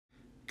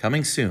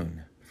Coming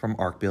soon from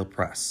Arkbill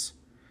Press.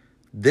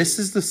 This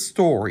is the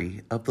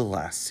story of the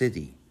last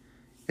city.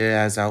 It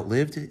has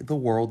outlived the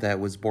world that it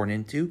was born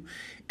into,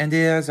 and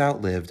it has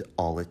outlived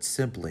all its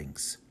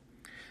siblings.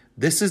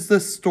 This is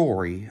the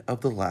story of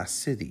the last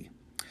city,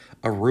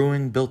 a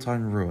ruin built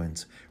on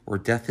ruins, where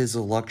death is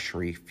a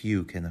luxury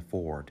few can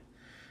afford.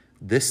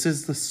 This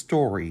is the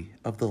story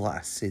of the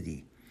last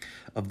city,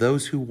 of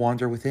those who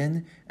wander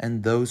within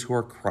and those who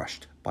are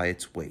crushed by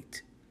its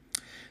weight.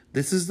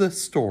 This is the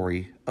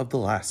story of the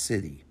last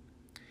city,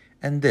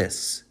 and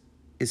this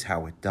is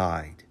how it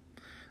died.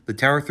 The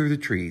Tower Through the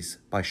Trees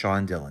by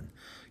Sean Dillon,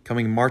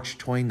 coming March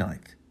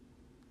 29th.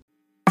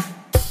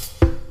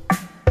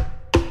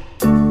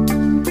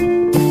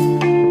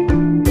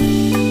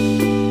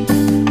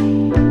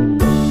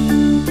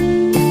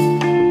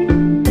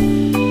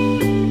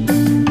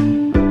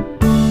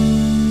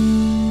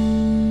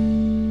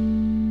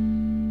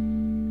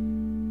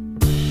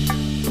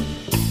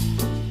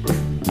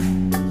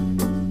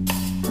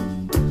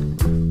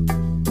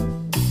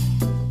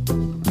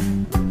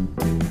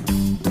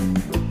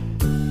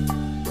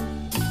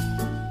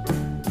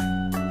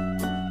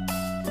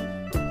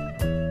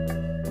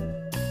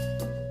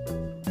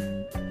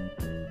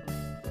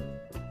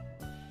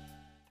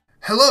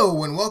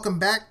 Hello and welcome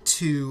back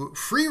to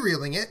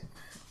Freereeling It,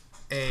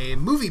 a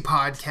movie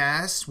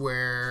podcast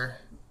where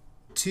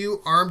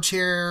two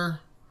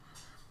armchair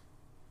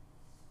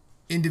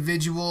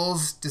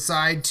individuals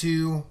decide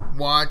to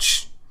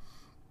watch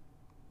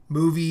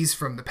movies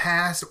from the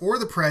past or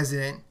the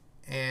present,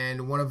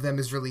 and one of them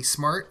is really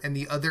smart and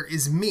the other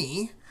is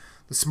me.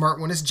 The smart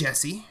one is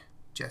Jesse.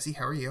 Jesse,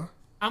 how are you?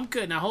 I'm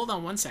good. Now hold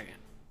on one second.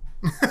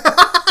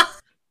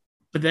 But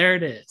there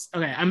it is.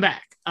 Okay, I'm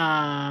back.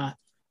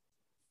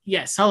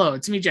 Yes, hello,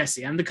 it's me,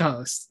 Jesse. I'm the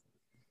co-host.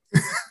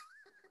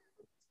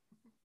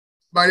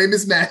 My name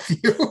is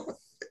Matthew.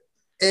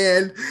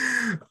 And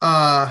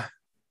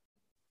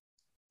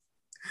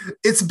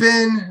it's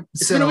been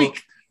a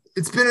week.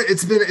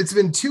 It's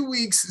been 2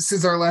 weeks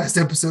since our last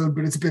episode,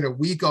 but it's been a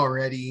week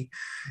already.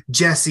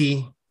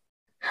 Jesse,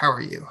 how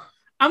are you?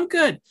 I'm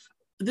good.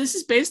 This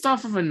is based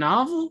off of a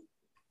novel?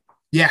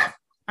 Yeah.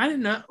 I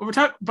didn't know.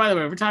 By the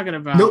way, we're talking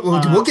about. No,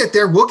 we'll get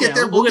there. We'll get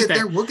there.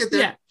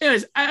 Yeah.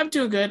 Anyways, I'm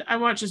doing good. I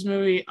watched this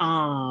movie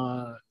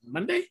on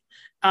Monday.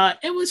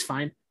 It was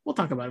fine. We'll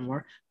talk about it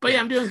more. But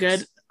yeah, I'm doing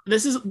good.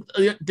 This is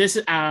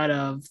out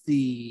of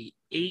the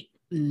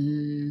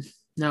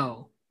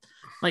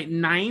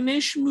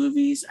 9-ish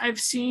movies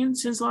I've seen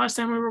since the last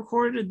time we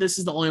recorded. This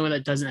is the only one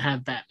that doesn't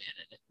have Batman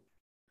in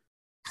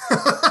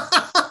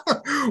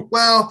it.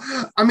 Well,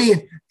 I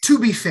mean, to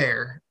be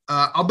fair,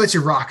 I'll bet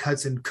you Rock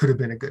Hudson could have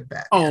been a good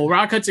Batman. Oh,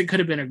 Rock Hudson could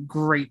have been a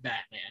great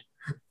Batman.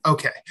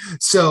 Okay,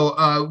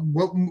 so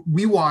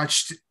we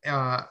watched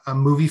a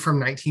movie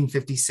from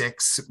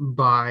 1956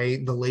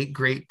 by the late,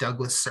 great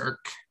Douglas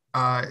Sirk.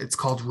 It's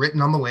called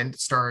Written on the Wind. It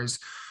stars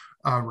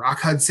Rock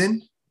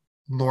Hudson,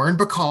 Lauren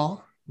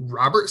Bacall,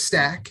 Robert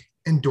Stack,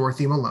 and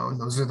Dorothy Malone.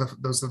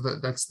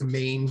 That's the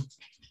main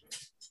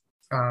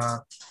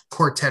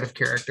quartet of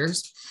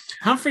characters.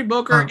 Humphrey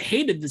Bogart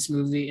hated this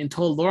movie and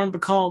told Lauren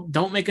Bacall,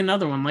 "Don't make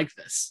another one like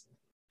this."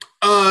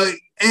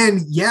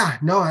 And yeah,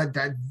 no,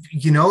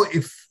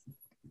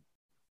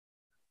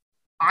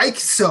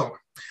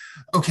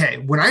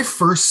 when I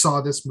first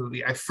saw this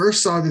movie,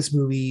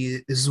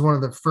 this is one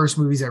of the first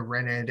movies I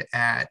rented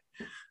at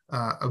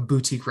a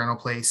boutique rental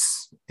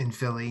place in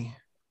Philly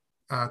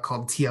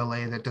called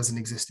TLA that doesn't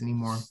exist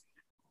anymore.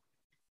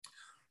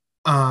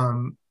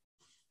 I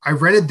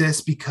rented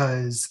this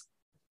because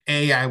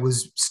I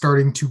was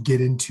starting to get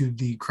into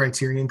the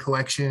Criterion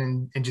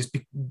collection and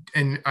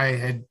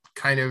I'd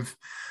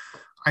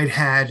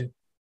had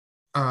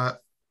an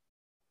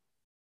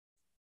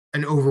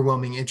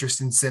overwhelming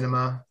interest in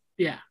cinema.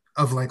 Yeah.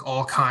 Of like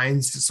all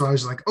kinds. So I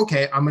was like,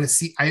 okay, I'm going to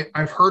see,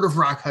 I've heard of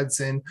Rock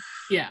Hudson.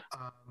 Yeah.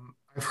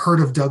 I've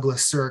heard of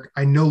Douglas Sirk.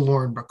 I know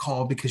Lauren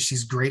Bacall because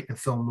she's great in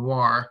film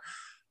noir.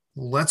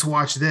 Let's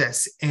watch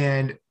this.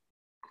 And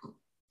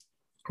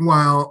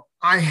while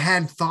I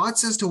had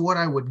thoughts as to what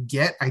I would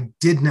get, I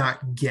did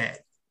not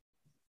get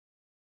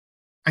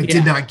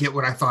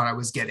what I thought I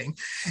was getting.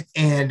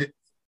 And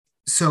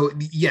so,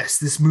 yes,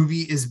 this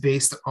movie is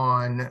based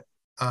on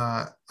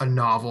a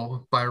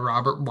novel by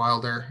Robert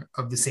Wilder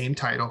of the same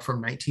title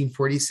from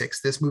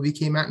 1946. This movie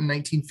came out in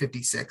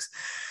 1956.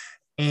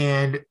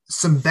 And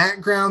some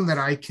background that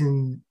I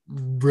can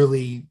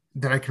really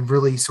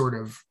sort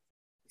of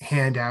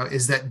hand out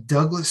is that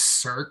Douglas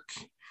Sirk,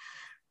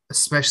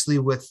 especially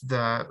with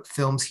the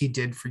films he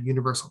did for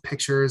Universal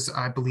Pictures,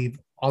 I believe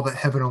All That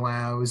Heaven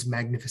Allows,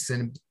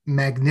 Magnificent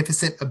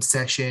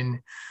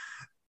Obsession,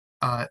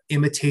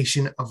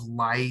 Imitation of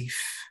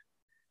Life.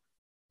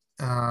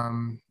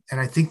 And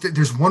I think that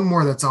there's one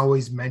more that's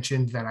always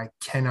mentioned that I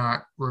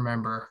cannot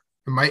remember.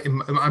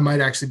 I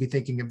might actually be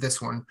thinking of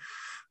this one,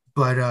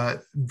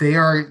 but they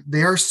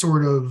are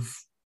sort of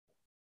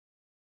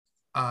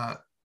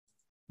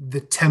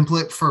the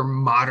template for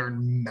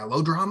modern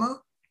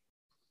melodrama.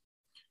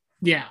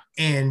 Yeah.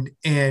 And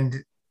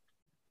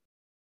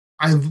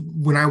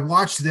when I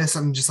watched this,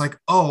 I'm just like,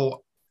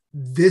 oh,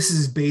 this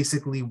is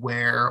basically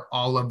where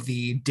all of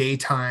the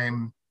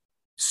daytime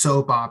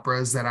soap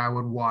operas that I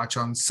would watch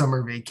on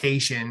summer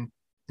vacation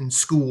in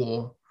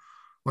school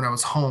when I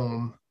was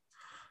home.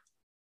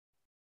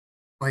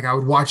 Like I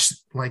would watch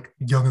like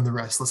Young and the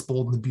Restless,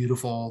 Bold and the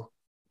Beautiful,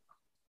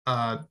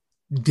 uh,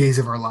 Days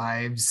of Our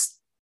Lives,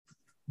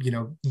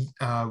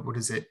 what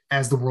is it?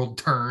 As the World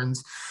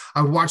Turns.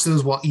 I would watch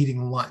those while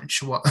eating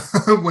lunch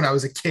when I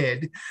was a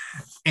kid.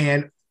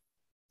 And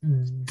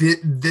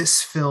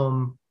this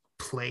film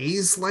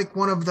plays like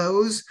one of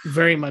those.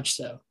 Very much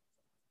so.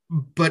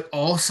 But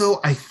also,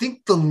 I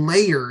think the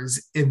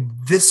layers in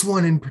this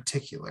one in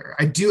particular,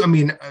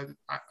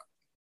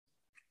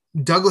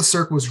 Douglas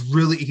Sirk was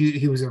really,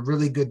 he was a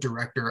really good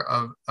director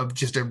of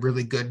just a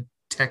really good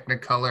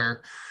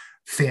Technicolor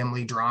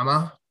family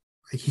drama.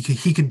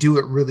 He could do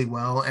it really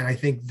well. And I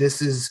think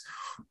this is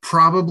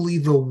probably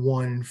the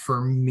one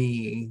for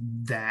me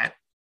that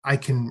I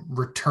can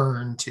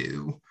return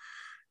to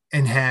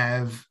and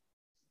have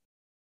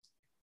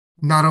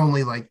not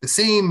only like the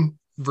same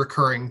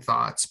recurring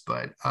thoughts,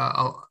 but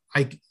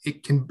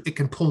it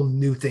can pull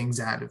new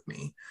things out of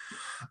me.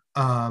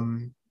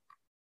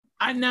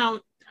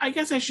 I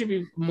guess I should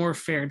be more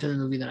fair to the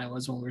movie than I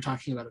was when we were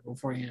talking about it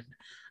beforehand.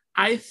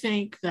 I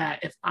think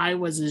that if I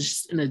was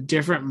just in a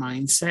different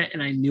mindset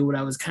and I knew what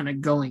I was kind of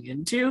going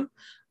into,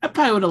 I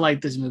probably would have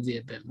liked this movie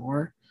a bit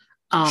more.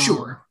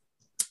 Sure.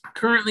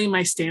 Currently,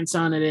 my stance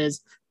on it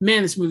is,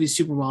 man, this movie's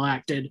super well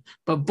acted,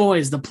 but boy,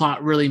 is the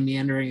plot really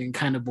meandering and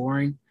kind of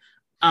boring.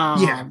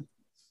 Yeah.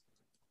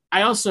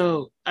 I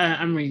also,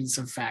 I'm reading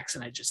some facts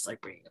and I just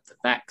like bringing up the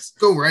facts.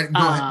 Go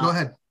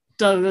ahead.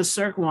 Douglas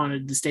Sirk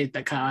wanted to state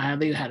that Kyle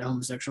Hadley had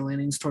homosexual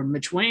leanings toward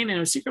Mitch Wayne and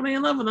was secretly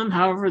in love with him.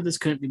 However, this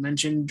couldn't be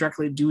mentioned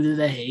directly due to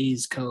the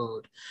Hays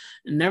Code.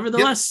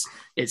 Nevertheless,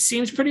 It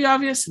seems pretty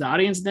obvious to the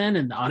audience then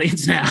and the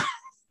audience now.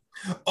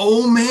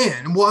 Oh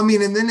man. Well, I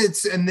mean, and then,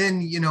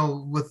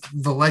 with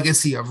the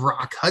legacy of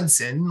Rock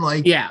Hudson,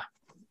 like, yeah.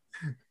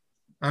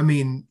 I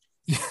mean,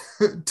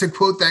 to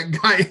quote that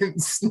guy in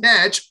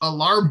Snatch,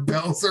 alarm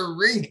bells are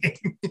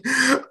ringing.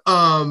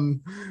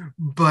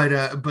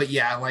 But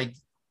yeah, like,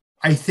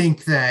 I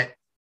think that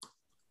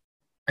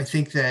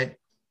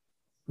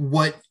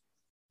what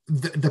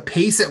the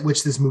pace at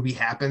which this movie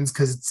happens,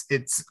 because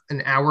it's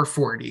an hour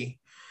 40,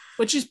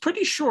 which is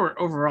pretty short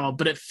overall,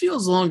 but it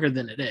feels longer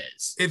than it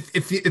is.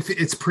 If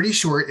it's pretty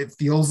short, it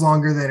feels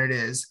longer than it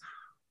is.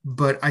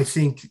 But I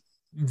think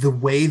the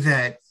way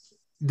that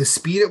the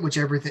speed at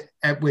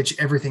which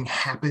everything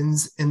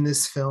happens in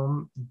this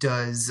film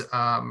does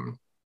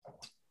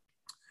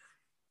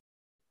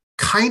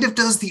kind of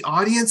does the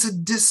audience a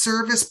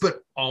disservice, but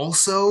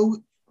also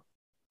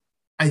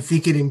I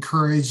think it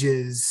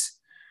encourages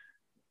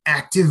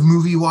active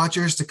movie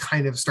watchers to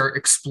kind of start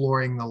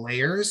exploring the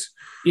layers.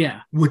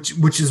 Yeah.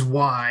 Which is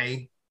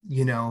why,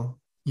 you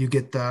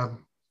get the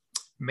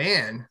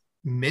man,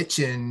 Mitch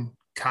and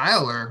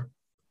Kyle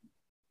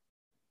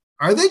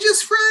are they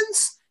just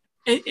friends?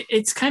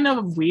 It's kind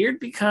of weird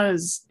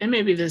because, and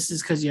maybe this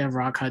is because you have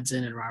Rock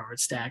Hudson and Robert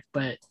Stack,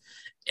 but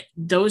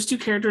those two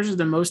characters are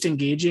the most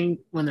engaging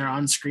when they're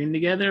on screen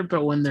together,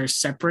 but when they're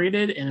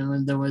separated and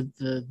when they're with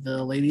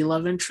the lady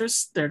love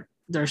interest, they're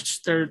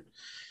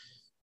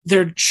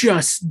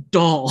just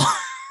dull.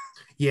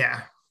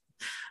 Yeah.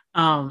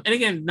 And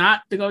again,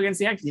 not to go against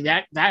the acting,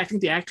 I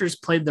think the actors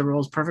played the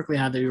roles perfectly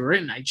how they were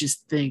written. I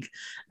just think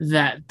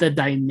that the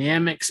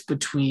dynamics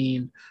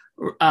between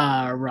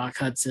Rock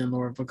Hudson,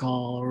 Laura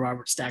Bacall,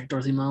 Robert Stack,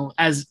 Dorothy Malone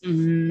as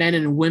men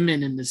and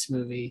women in this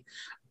movie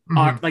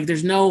are like,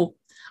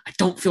 I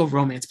don't feel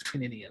romance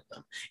between any of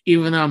them,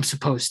 even though I'm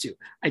supposed to.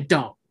 I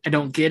don't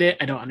get it.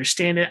 I don't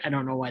understand it. I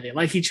don't know why they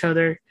like each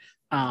other.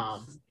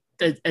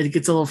 It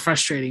gets a little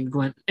frustrating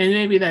and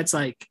maybe that's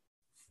like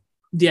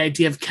the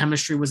idea of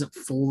chemistry wasn't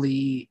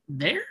fully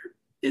there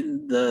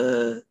in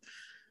the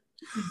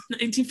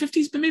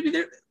 1950s, but maybe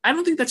I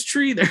don't think that's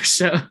true either.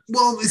 So,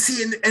 well,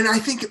 see, and I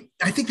think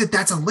that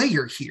that's a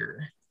layer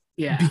here.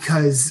 Yeah.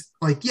 Because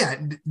the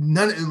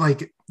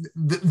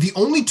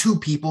only two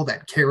people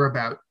that care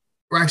about,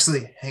 or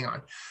actually, hang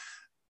on.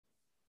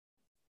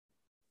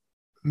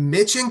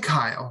 Mitch and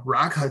Kyle,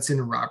 Rock Hudson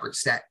and Robert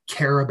Stack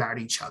care about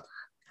each other.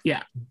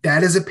 Yeah.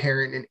 That is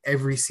apparent in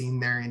every scene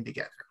they're in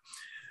together.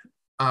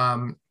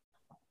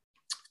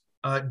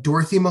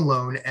 Dorothy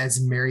Malone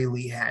as Mary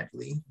Lee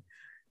Hadley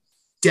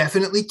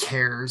definitely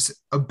cares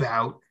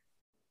about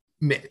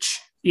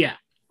Mitch. Yeah.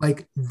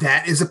 Like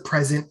that is a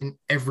present in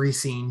every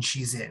scene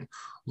she's in.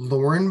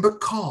 Lauren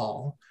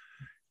Bacall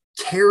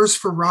cares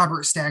for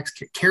Robert Stack,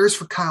 cares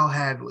for Kyle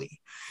Hadley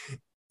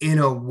in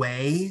a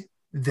way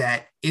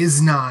that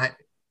is not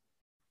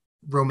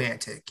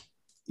romantic.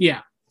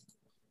 Yeah.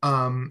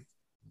 And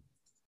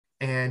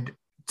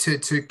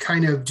to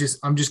kind of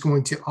I'm just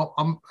going to,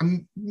 I'm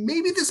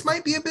maybe this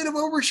might be a bit of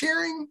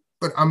oversharing,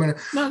 but I'm going to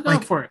go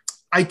for it.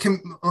 I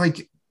can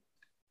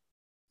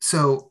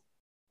so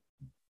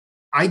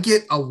I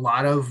get a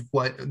lot of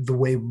okay,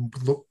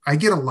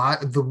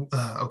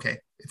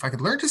 if I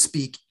could learn to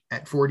speak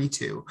at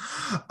 42.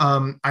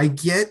 I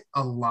get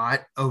a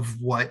lot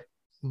of what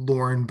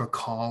Lauren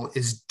Bacall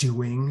is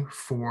doing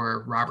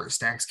for Robert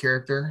Stack's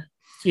character.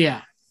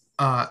 Yeah.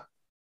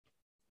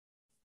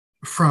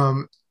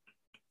 From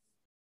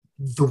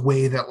the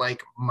way that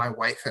like my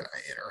wife and I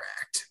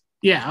interact.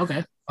 Yeah.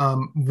 Okay.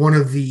 One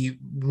of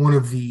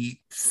the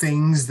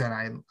things that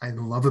I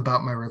love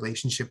about my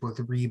relationship with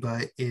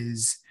Reba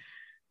is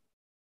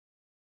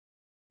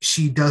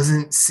she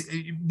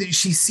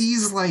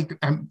sees like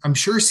I'm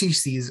sure she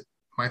sees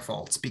my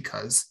faults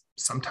because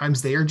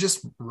sometimes they are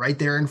just right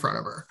there in front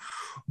of her,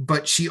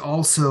 but she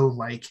also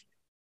like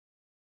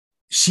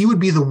she would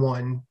be the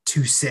one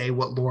to say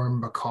what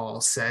Lauren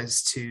Bacall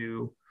says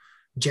to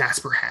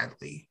Jasper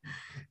Hadley.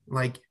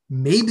 Like,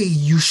 maybe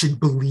you should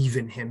believe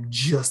in him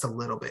just a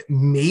little bit.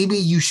 Maybe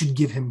you should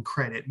give him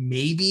credit.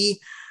 Maybe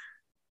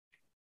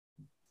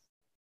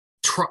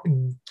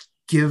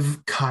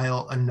give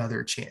Kyle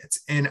another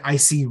chance. And I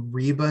see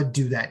Reba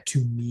do that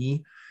to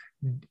me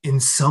in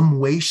some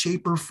way,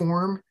 shape, or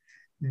form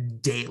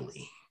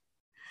daily.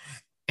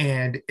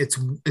 And it's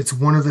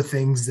one of the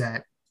things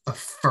that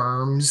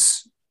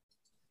affirms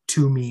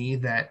to me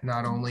that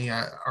not only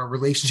our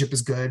relationship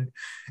is good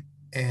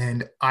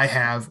and I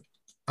have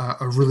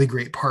a really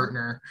great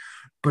partner,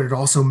 but it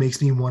also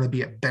makes me want to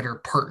be a better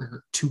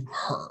partner to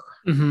her.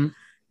 Mm-hmm.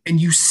 And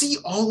you see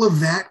all of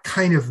that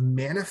kind of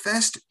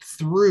manifest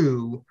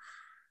through,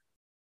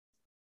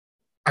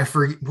 I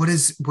forget what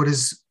is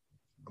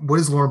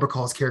Lauren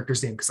Bacall's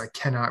character's name, because I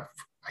cannot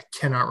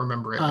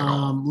remember it at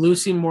all.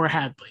 Lucy Moore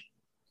Hadley.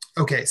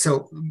 Okay,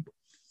 so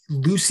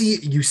Lucy,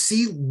 you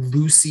see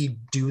Lucy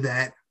do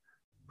that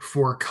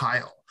for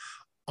Kyle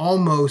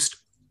almost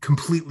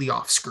completely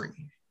off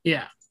screen.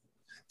 Yeah.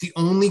 The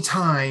only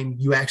time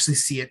you actually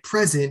see it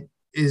present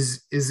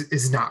is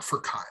not for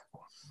Kyle.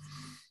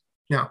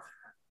 Now,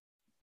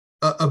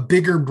 a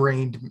bigger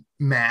brained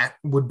Matt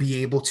would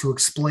be able to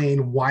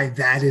explain why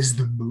that is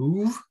the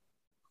move.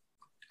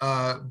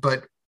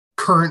 But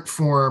current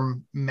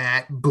form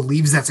Matt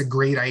believes that's a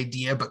great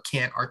idea, but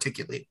can't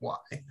articulate why.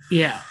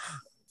 Yeah.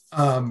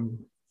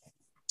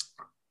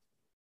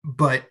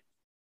 But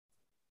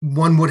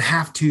one would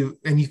have to,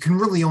 and you can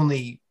really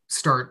only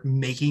start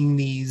making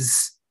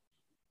these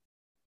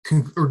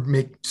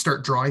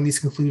start drawing these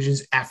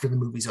conclusions after the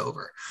movie's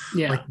over.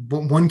 Yeah. Like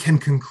one can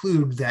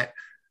conclude that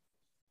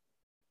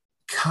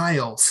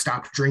Kyle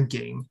stopped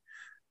drinking,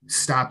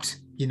 stopped,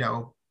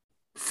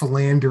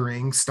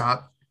 philandering,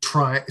 started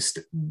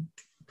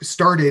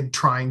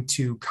trying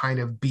to kind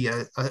of be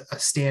a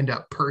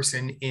stand-up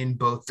person in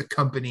both the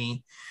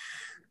company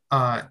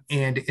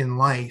and in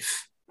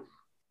life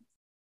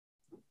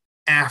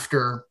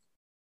after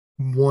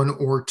one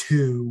or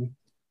two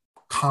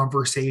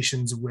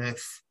conversations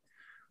with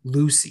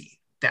Lucy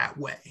that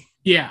way.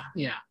 Yeah.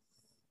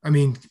 I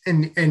mean,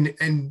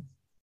 and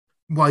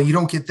while you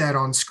don't get that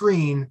on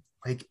screen,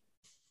 like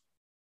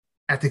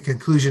at the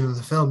conclusion of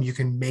the film, you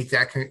can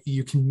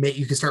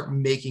start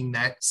making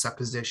that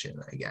supposition,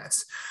 I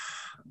guess.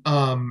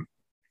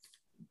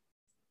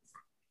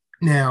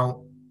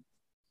 Now,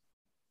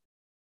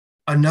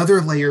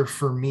 another layer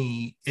for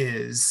me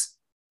is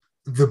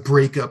the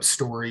breakup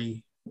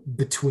story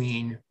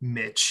between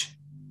Mitch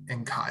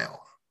and Kyle.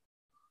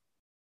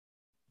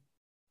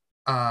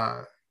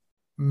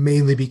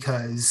 Mainly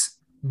because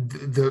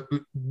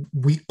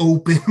we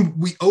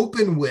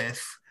open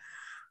with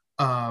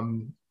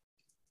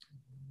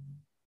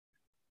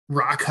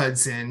Rock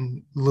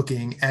Hudson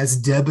looking as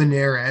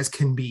debonair as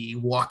can be,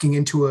 walking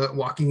into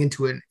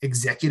an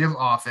executive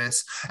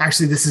office.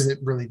 Actually, this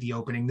isn't really the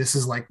opening. This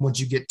is like once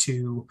you get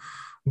to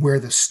where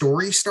the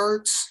story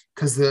starts,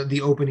 because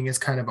the opening is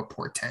kind of a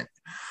portent.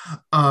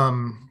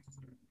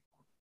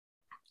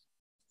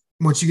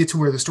 Once you get to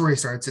where the story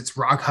starts, it's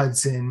Rock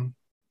Hudson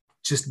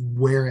just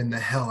wearing the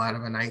hell out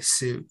of a nice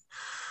suit,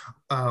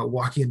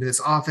 walking into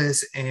this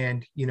office,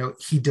 and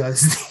he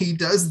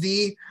does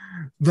the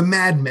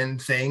madman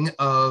thing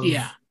of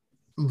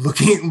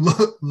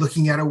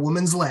looking at a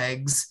woman's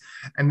legs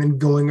and then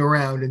going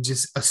around and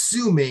just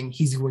assuming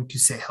he's going to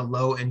say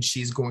hello and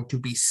she's going to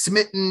be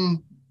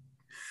smitten.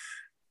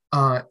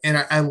 And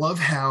I love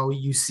how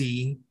you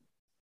see,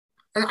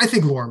 and I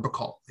think Lauren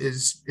Bacall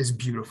is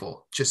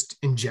beautiful just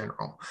in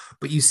general,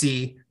 but you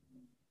see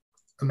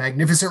a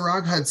magnificent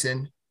Rock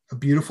Hudson, a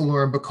beautiful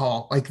Lauren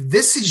Bacall. Like,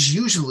 this is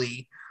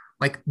usually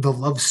like the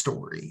love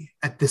story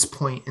at this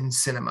point in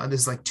cinema.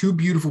 There's like two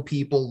beautiful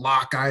people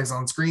lock eyes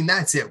on screen.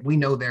 That's it. We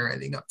know they're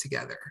ending up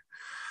together.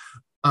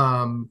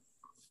 And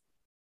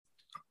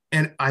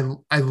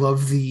I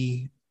love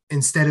the,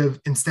 instead of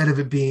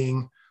it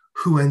being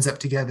who ends up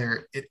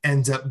together, it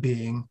ends up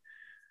being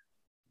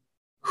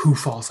who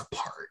falls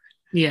apart.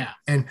 Yeah.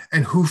 And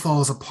who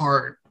falls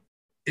apart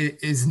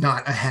is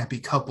not a happy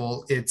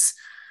couple. It's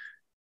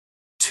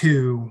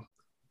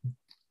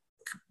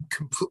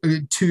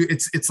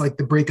it's like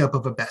the breakup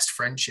of a best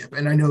friendship.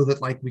 And I know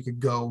that like we could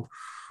go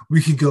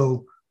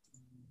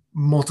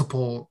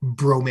multiple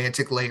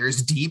bromantic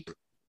layers deep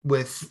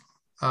with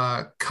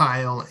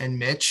Kyle and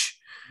Mitch,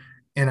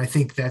 and I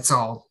think that's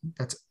all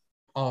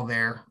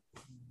there.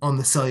 on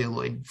the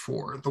celluloid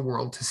for the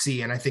world to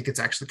see, and I think it's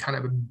actually kind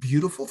of a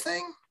beautiful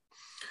thing.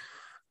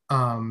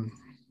 But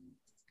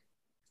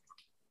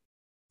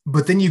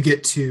then you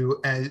get to,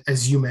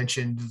 as you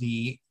mentioned,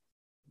 the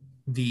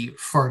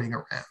farting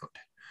around,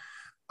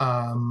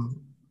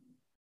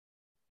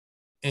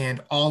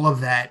 and all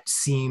of that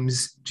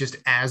seems just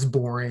as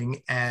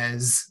boring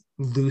as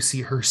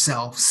Lucy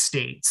herself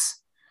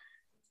states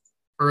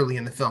early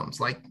in the films.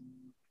 Like,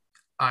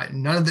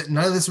 none of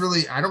this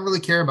really, I don't really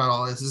care about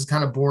all this. This is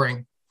kind of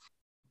boring.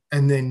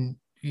 And then,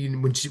 you know,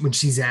 when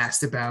she's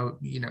asked about,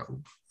 you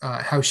know,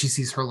 how she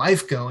sees her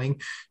life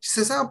going, she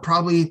says, "Oh,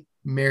 probably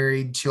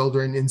married,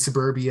 children in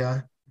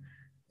suburbia."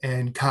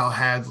 And Kyle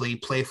Hadley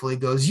playfully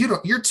goes,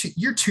 You're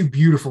too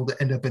beautiful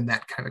to end up in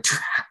that kind of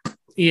trap."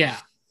 Yeah.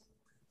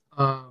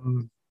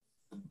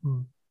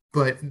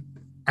 But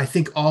I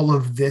think all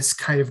of this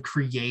kind of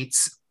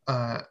creates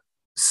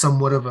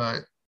somewhat of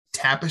a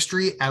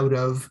tapestry out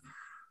of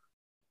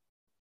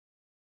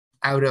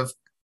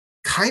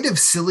kind of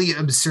silly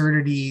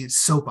absurdity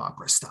soap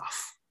opera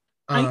stuff.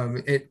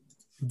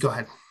 Go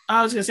ahead.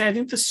 I was gonna say, I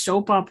think the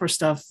soap opera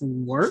stuff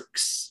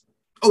works.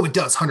 Oh, it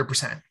does,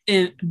 100%.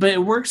 But it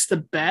works the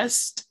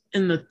best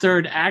in the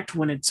third act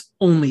when it's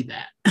only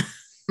that.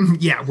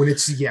 Yeah,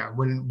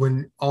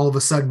 when all of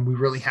a sudden we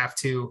really have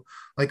to,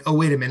 like, oh,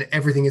 wait a minute,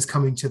 everything is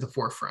coming to the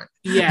forefront.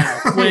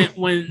 Yeah,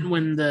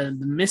 when the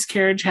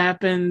miscarriage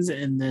happens,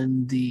 and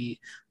then the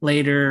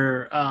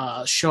later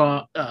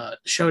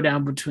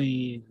showdown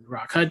between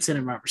Rock Hudson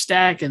and Robert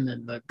Stack, and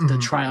then the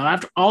trial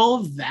after, all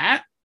of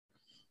that,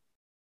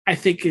 I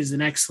think is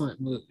an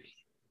excellent movie.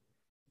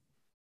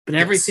 But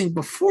everything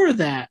before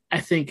that, I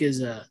think,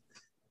 is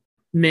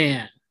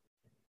man,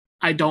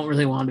 I don't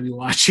really want to be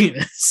watching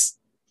this.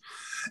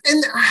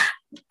 And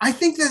I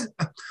think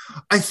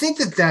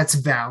that that's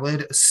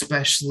valid,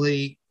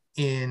 especially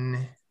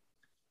in,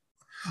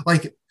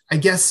 like, I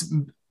guess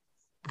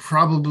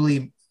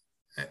probably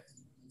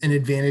an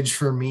advantage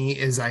for me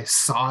is I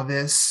saw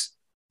this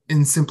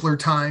in simpler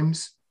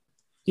times.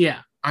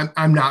 Yeah.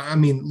 I'm not, I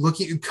mean,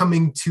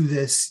 coming to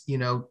this, you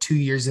know, 2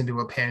 years into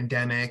a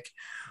pandemic,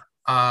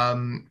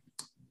 and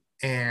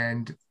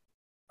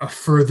a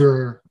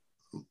further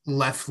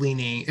left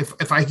leaning,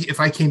 if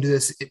I came to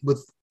this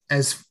with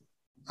as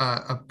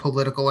a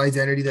political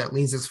identity that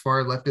leans as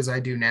far left as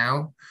I do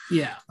now.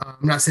 Yeah. I'm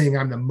not saying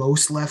I'm the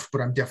most left, but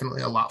I'm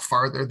definitely a lot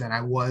farther than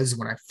I was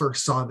when I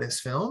first saw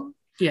this film.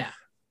 Yeah.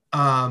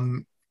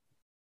 I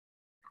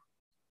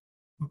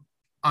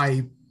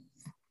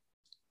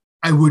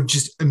would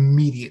just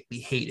immediately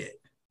hate it.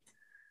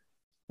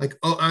 Like,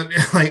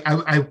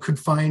 I could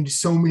find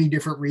so many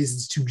different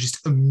reasons to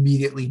just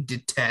immediately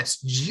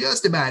detest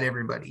just about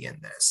everybody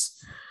in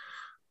this.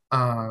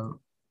 But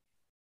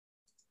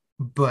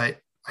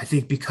I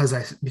think because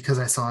I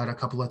saw it a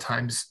couple of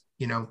times,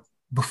 you know,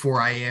 before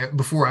I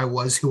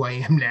was who I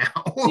am now,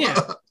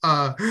 yeah.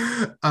 A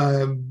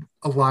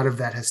lot of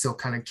that has still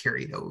kind of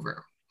carried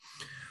over.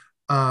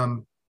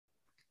 I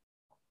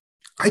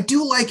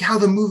do like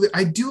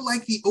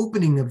the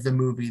opening of the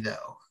movie,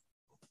 though.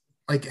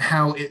 Like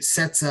how it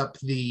sets up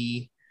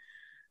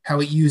how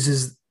it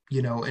uses,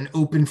 you know, an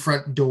open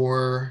front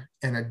door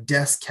and a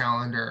desk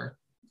calendar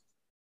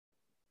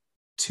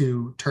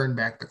to turn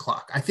back the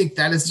clock. I think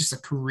that is just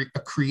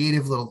a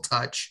creative little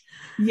touch.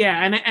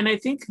 Yeah, and I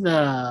think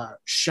the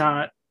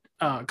shot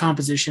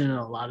composition in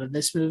a lot of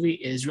this movie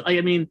is, like,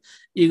 I mean,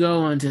 you go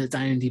onto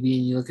IMDb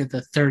and you look at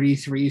the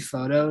 33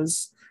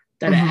 photos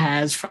that it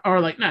has, or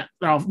like not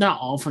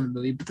all from the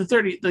movie, but the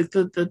 30, like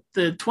the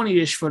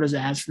 20-ish photos it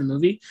has from the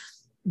movie,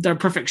 they're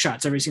perfect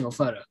shots, every single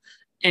photo.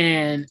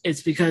 And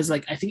it's because,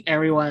 like, I think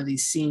every one of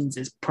these scenes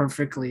is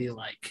perfectly,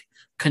 like,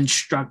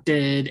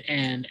 constructed,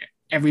 and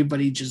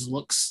everybody just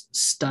looks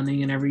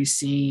stunning in every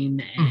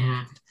scene.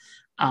 And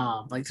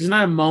like, there's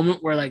not a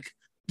moment where, like,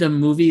 the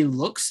movie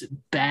looks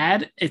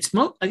bad. It's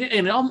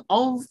again,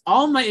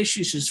 all my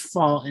issues just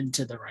fall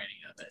into the writing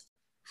of it,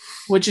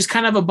 which is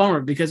kind of a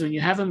bummer, because when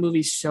you have a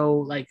movie so,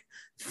 like,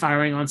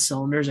 firing on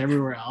cylinders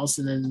everywhere else,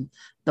 and then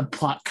the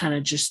plot kind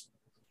of just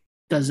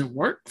doesn't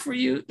work for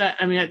you, that,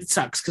 I mean, it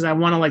sucks, because I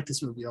want to like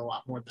this movie a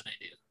lot more than I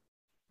do.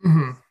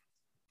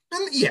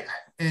 And yeah,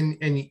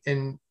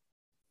 and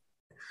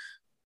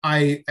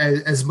I,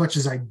 as much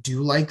as I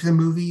do like the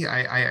movie,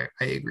 I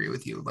agree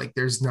with you. Like,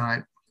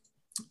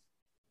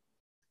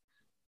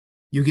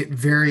 you get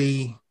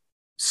very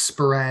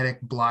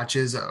sporadic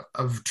blotches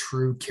of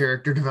true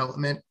character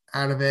development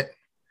out of it.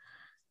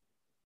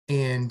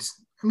 And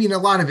I mean, a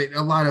lot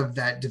of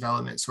that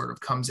development sort of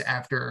comes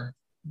after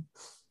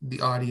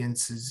the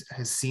audience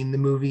has seen the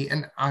movie.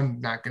 And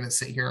I'm not going to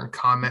sit here and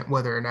comment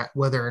whether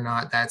or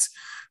not that's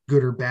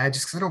good or bad,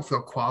 just because I don't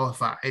feel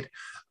qualified.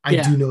 I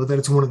do know that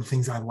it's one of the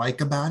things I like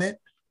about it,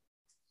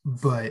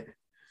 but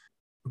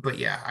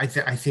yeah, I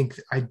think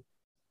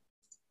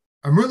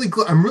I'm really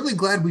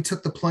glad we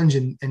took the plunge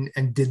and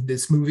did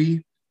this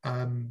movie,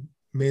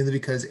 mainly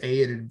because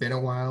A, it had been a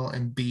while,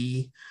 and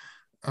B,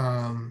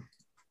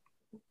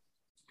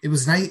 it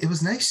was nice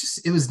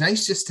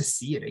just to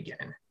see it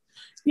again.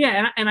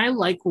 Yeah, and I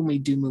like when we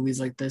do movies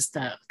like this,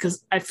 that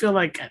because I feel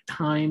like at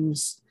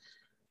times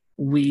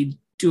we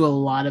do a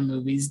lot of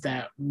movies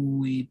that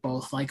we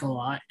both like a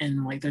lot,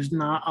 and like there's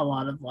not a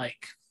lot of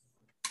like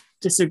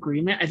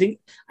disagreement. I think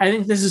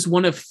this is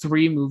one of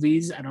three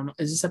movies. I don't know,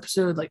 is this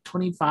episode like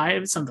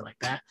 25, something like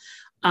that?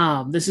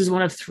 This is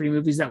one of three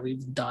movies that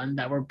we've done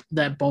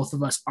that both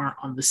of us aren't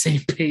on the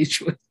same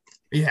page with.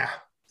 Yeah.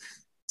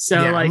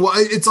 So yeah. like, well,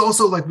 it's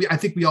also like I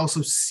think we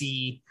also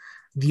see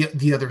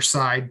the other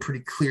side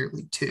pretty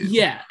clearly too.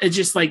 Yeah, it's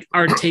just like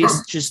our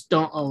tastes just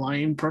don't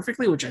align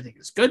perfectly, which I think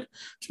is good,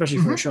 especially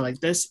for a show like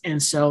this.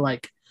 And so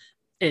like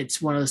it's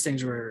one of those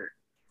things where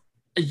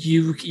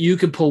you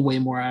could pull way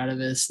more out of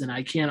this than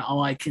I can.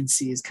 All I can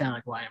see is kind of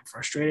like why I'm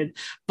frustrated.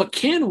 But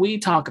can we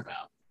talk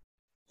about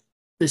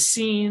the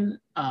scene?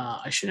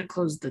 I shouldn't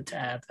close the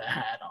tab that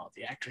had all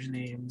the actors'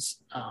 names.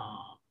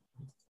 On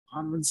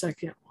 1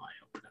 second while I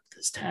open up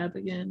this tab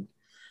again.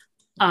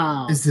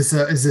 Is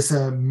this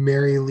a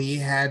Mary Lee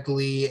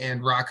Hadley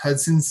and Rock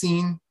Hudson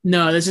scene?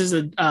 No, this is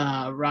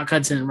a Rock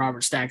Hudson and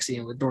Robert Stack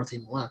scene with Dorothy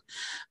Malone.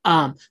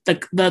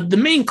 The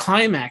main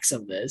climax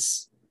of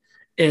this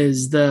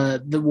is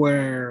the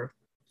where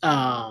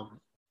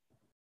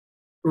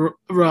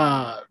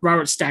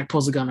Robert Stack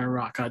pulls a gun on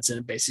Rock Hudson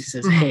and basically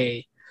says,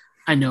 "Hey,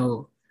 I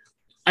know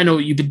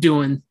what you've been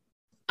doing.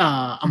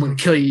 I'm gonna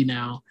kill you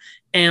now."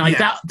 And like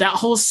that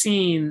whole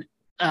scene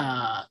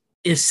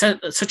is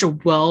such a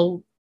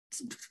well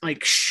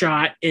like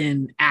shot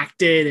and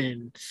acted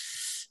and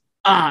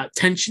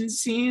tension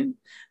scene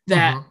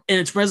that and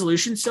its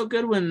resolution so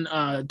good when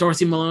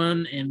Dorothy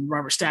Malone and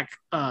Robert Stack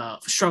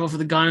struggle for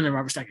the gun and then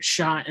Robert Stack is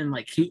shot and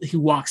like he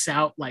walks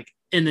out like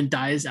and then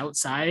dies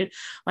outside.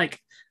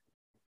 Like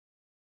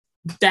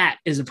that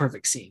is a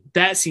perfect scene.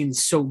 That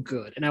scene's so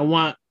good. And I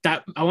want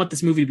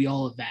this movie to be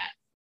all of that.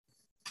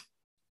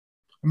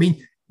 I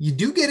mean, you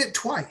do get it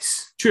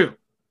twice. True.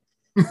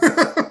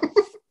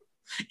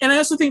 And I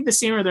also think the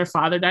scene where their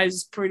father dies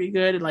is pretty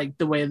good, like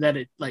the way that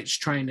it like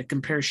trying to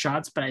compare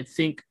shots, but I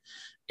think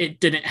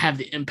it didn't have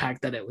the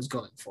impact that it was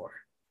going for.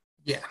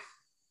 Yeah,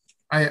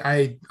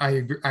 I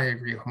agree. I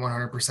agree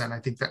 100%. I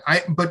think that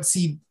but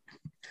see,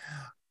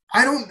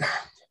 I don't.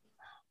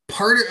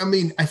 I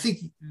mean, I think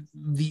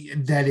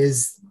that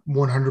is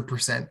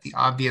 100% the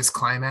obvious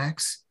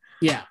climax.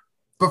 Yeah.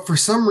 But for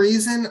some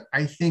reason,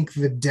 I think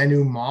the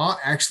denouement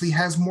actually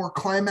has more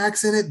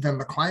climax in it than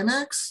the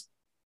climax.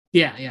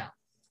 Yeah, yeah.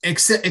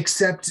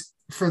 Except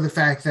for the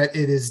fact that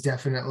it is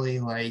definitely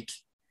like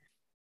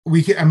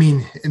we can. I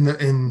mean,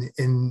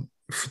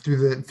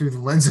 through the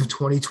lens of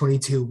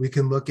 2022, we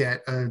can look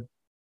at a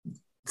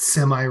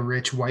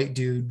semi-rich white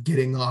dude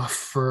getting off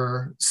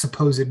for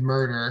supposed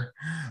murder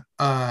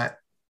as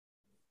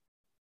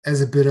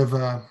a bit of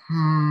a.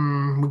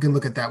 We can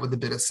look at that with a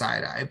bit of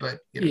side eye, but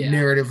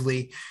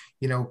narratively,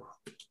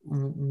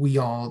 we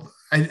all.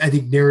 I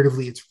think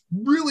narratively, it's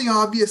really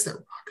obvious that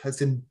Rock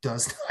Hudson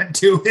does not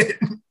do it.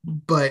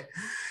 But,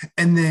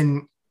 and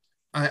then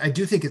I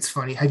do think it's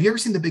funny. Have you ever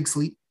seen The Big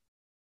Sleep?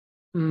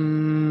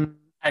 I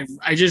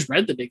just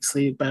read The Big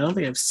Sleep, but I don't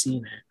think I've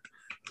seen it.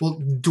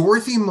 Well,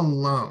 Dorothy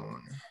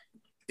Malone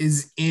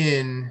is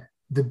in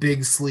The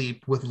Big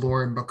Sleep with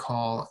Lauren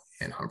Bacall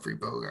and Humphrey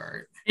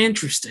Bogart.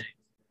 Interesting.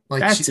 Like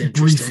that's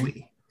interesting.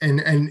 Briefly.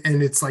 And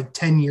it's like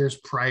 10 years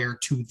prior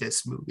to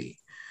this movie.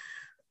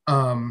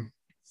 And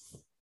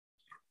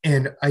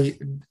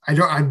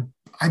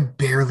I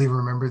barely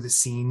remember the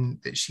scene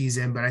that she's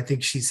in, but I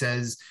think she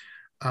says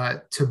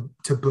to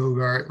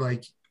Bogart,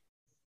 like,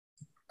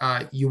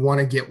 you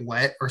want to get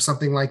wet or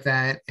something like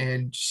that.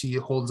 And she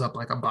holds up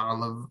like a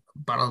bottle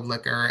of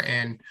liquor.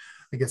 And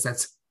I guess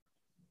that's,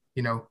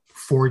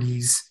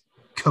 40s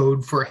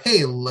code for,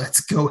 hey,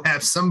 let's go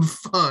have some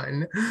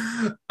fun.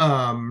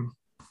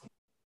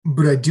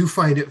 But I do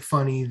find it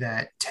funny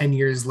that 10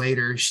 years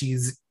later,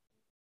 she's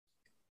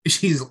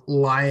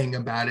lying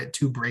about it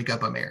to break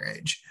up a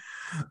marriage.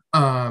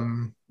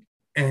 And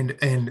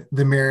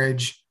the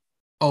marriage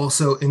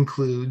also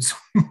includes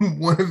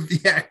one of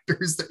the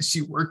actors that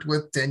she worked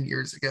with 10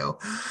 years ago.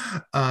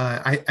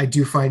 I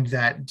do find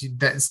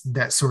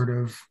that sort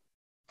of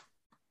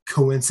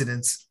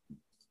coincidence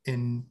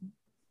in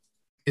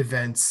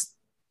events.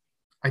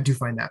 I do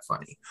find that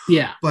funny.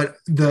 Yeah. But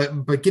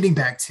getting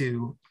back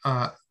to,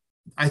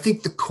 I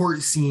think the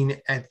court scene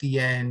at the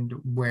end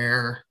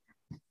where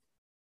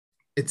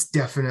it's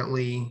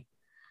definitely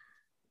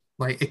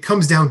like it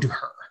comes down to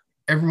her.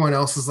 Everyone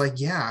else is like,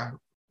 yeah,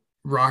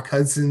 Rock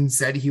Hudson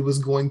said he was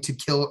going to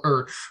kill,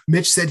 or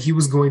Mitch said he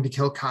was going to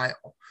kill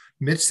Kyle.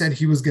 Mitch said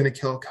he was going to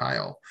kill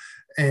Kyle.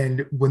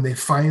 And when they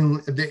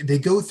finally, they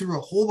go through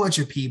a whole bunch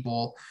of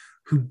people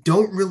who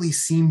don't really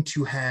seem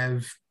to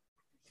have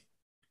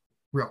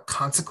real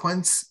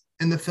consequence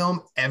in the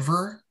film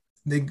ever.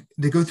 They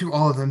go through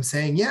all of them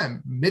saying, yeah,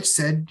 Mitch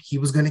said he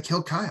was going to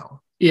kill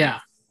Kyle. Yeah.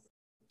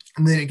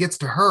 And then it gets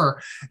to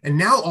her, and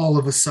now all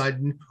of a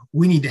sudden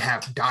we need to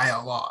have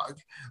dialogue.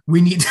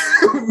 We need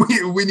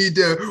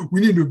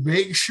to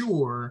make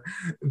sure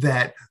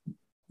that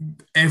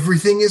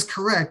everything is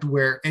correct.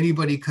 Where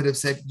anybody could have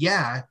said,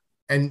 yeah,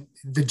 And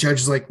the judge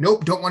is like,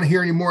 nope, don't want to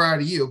hear any more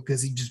out of you,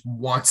 because he just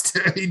wants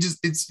to. It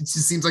just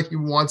seems like he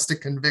wants to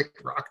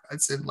convict Rock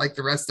Hudson like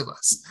the rest of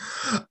us.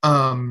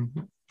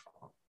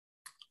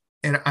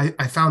 And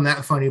I found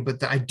that funny,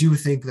 but I do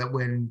think that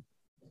when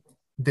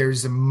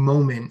there's a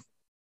moment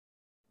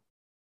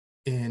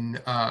in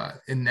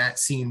that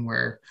scene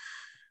where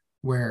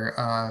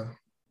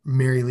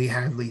Mary Lee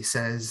Hadley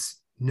says,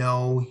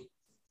 no,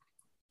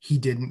 he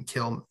didn't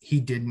kill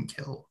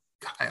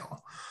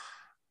Kyle.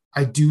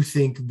 I do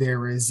think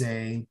there is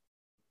an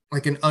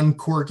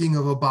uncorking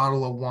of a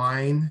bottle of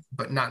wine,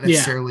 but not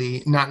necessarily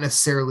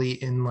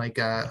in like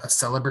a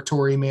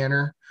celebratory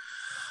manner.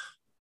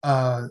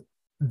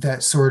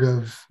 That sort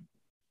of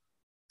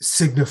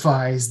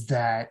signifies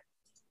that,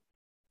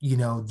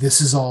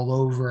 this is all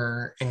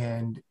over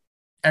and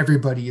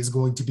everybody is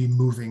going to be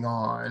moving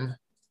on,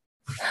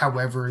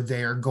 however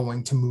they are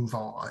going to move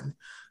on.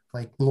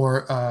 Like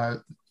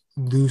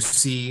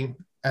Lucy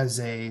as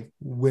a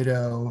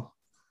widow,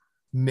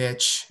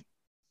 Mitch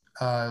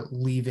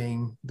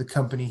leaving the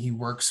company he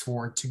works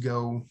for to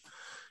go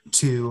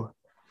to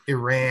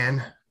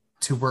Iran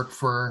to work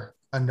for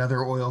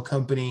another oil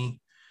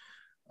company.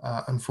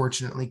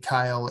 Unfortunately,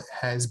 Kyle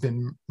has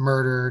been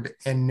murdered,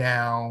 and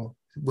now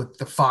with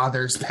the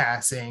father's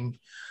passing,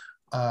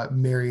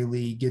 Mary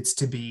Lee gets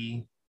to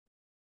be,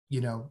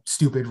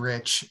 stupid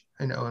rich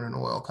and own an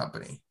oil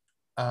company.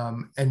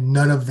 And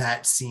none of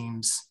that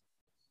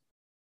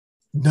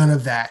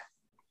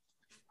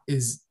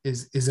is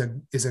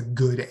a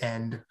good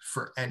end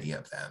for any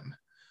of them.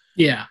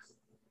 Yeah.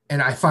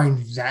 And I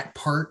find that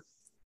part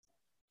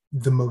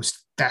the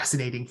most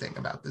fascinating thing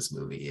about this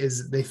movie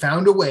is they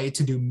found a way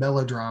to do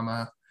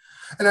melodrama.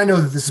 And I know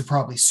that this is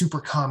probably super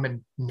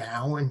common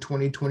now in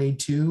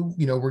 2022.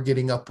 We're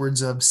getting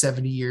upwards of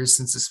 70 years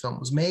since this film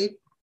was made.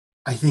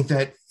 I think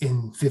that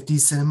in 50s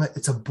cinema,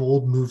 it's a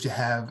bold move to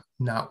have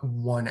not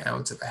 1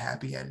 ounce of a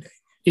happy ending.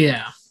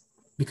 Yeah.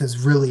 Because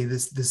really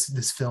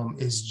this film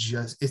is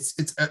just,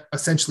 it's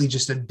essentially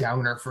just a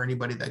downer for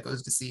anybody that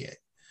goes to see it.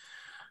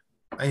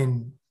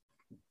 And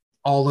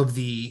all of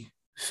the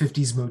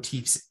 50s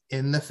motifs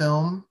in the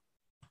film,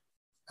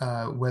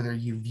 whether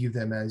you view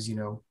them as,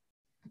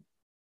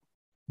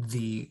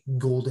 the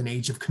golden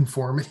age of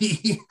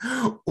conformity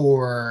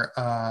or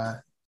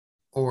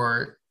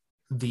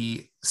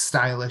the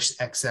stylish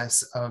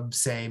excess of,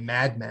 say,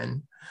 Mad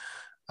Men,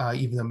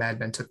 even though Mad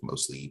Men took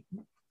mostly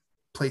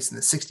place in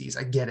the 60s,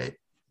 I get it,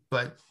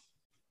 but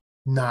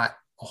not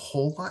a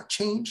whole lot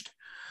changed.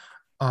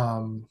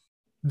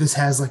 This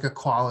has like a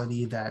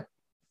quality that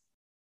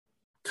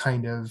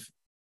kind of,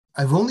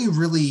 I've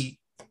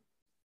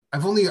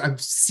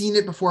seen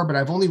it before, but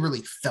I've only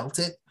really felt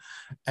it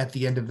at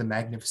the end of The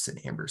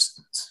Magnificent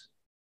Ambersons.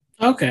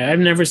 Okay, I've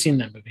never seen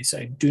that movie, so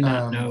I do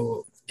not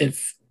know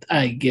if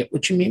I get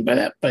what you mean by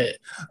that. But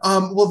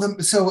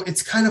so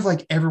it's kind of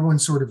like everyone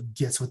sort of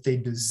gets what they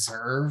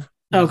deserve.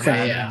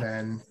 Okay,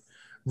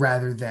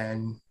 rather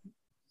than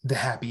the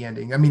happy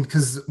ending. I mean,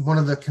 because one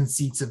of the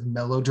conceits of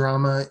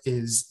melodrama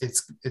is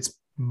it's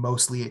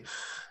mostly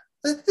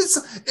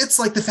it's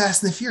like the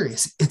Fast and the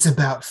Furious. It's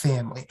about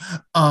family.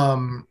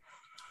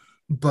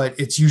 But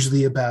it's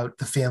usually about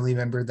the family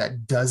member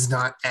that does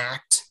not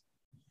act.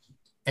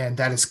 And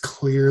that is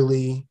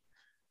clearly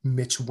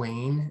Mitch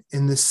Wayne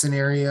in this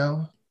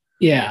scenario.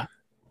 Yeah.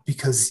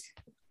 Because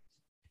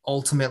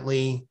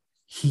ultimately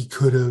he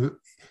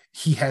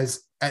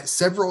has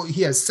several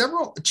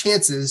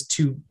chances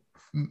to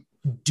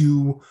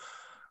do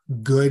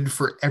good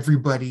for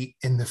everybody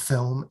in the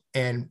film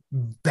and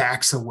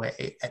backs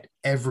away at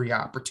every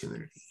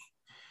opportunity.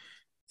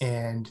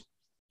 And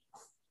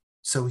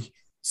so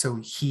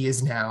he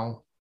is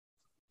now,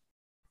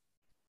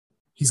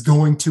 he's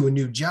going to a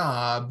new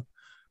job,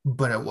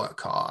 but at what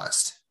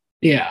cost?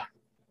 Yeah.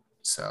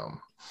 So,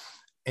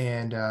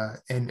 and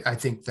I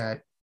think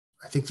that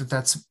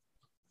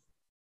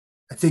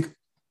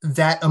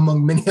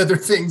among many other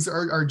things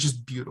are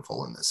just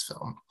beautiful in this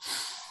film.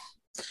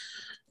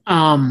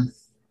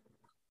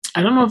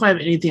 I don't know if I have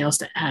anything else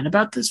to add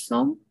about this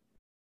film,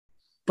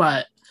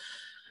 but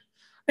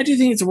I do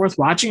think it's worth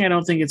watching. I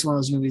don't think it's one of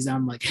those movies that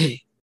I'm like,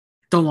 hey,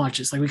 don't watch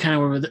this. Like we kind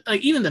of were with it.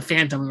 Like even The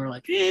Phantom, we were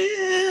like,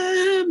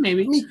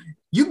 maybe. I mean,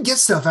 you can get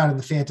stuff out of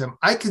The Phantom.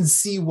 I can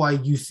see why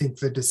you think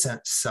The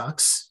Descent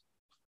sucks.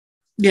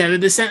 Yeah, The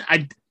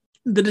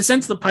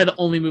Descent's probably the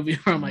only movie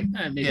where I'm like,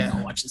 maybe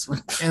I'll watch this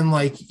one. And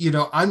like,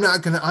 I'm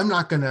not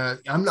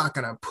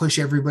gonna push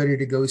everybody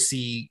to go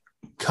see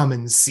Come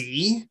and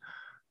See,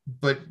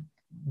 but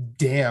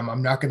damn,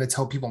 I'm not gonna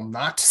tell people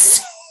not to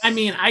see. I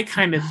mean, I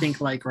kind of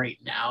think like right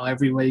now,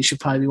 everybody should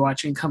probably be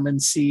watching Come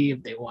and See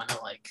if they want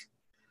to like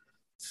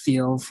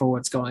feel for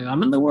what's going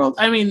on in the world.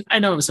 I mean, I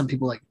know some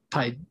people like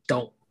probably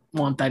don't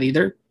want that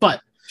either,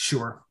 but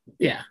sure.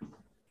 Yeah.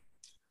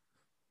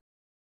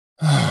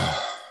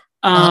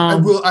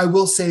 I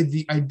will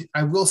say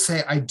I will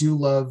say I do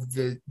love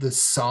the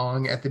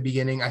song at the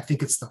beginning. I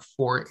think it's the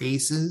Four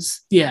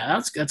Aces. Yeah,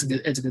 that's a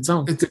good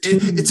song.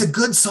 It's a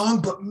good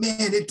song, but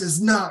man, it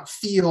does not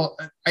feel.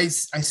 I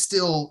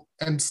still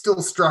am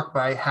struck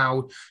by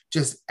how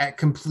just at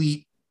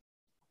complete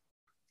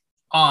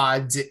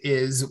odds it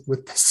is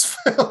with this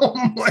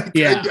film. Like,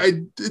 yeah,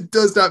 it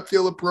does not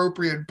feel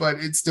appropriate, but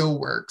it still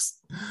works.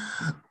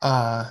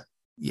 Yeah.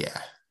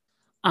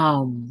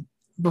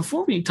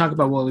 Before we talk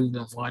about what we've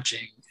been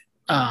watching,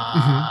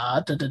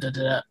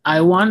 Mm-hmm.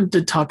 I wanted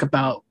to talk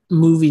about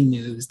movie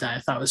news that I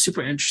thought was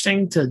super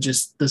interesting to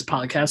just this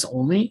podcast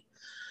only.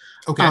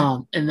 Okay.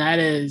 And that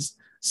is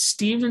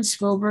Steven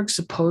Spielberg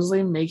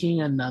supposedly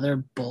making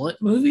another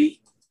Bullet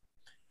movie.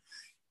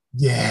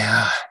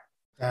 Yeah,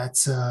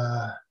 that's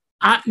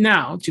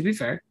now, to be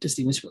fair to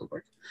Steven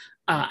Spielberg,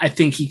 I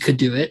think he could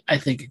do it. I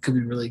think it could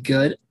be really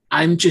good.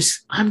 I'm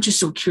just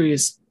so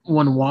curious.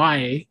 One,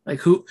 why? Like,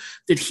 who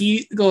did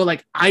he go?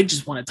 Like, I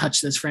just want to touch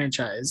this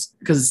franchise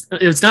because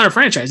it's not a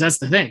franchise. That's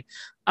the thing.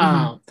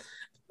 Mm-hmm.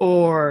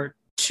 Or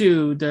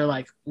two, they're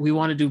like, we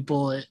want to do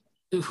Bullet.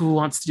 Who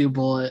wants to do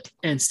Bullet?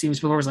 And Steven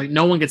Spielberg was like,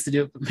 no one gets to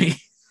do it but me.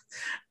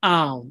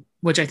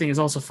 Which I think is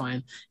also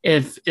fine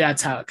if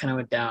that's how it kind of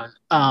went down.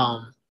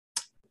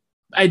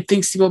 I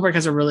think Spielberg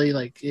has a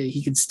really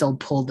he can still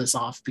pull this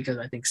off because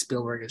I think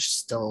Spielberg is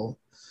still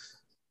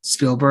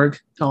Spielberg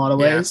in a lot of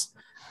ways.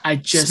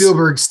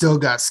 Spielberg still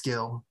got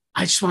skill.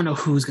 I just want to know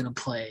who's going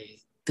to play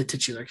the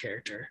titular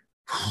character.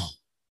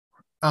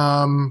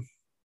 So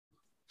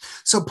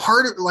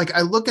part of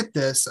I look at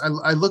this,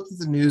 I looked at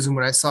the news, and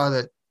when I saw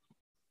that,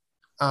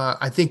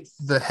 I think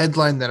the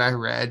headline that I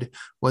read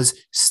was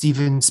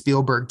Steven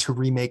Spielberg to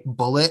remake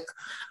Bullet.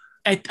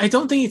 I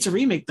don't think it's a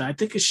remake though. I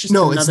think it's just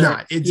it's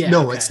not.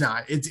 It's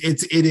not.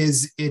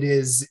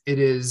 It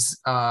is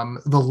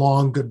The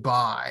Long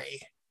Goodbye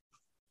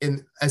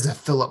as a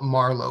Philip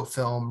Marlowe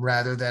film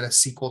rather than a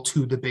sequel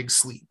to The Big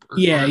Sleep or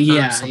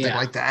something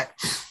like that.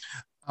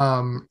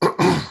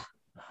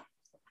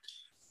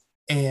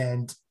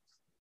 And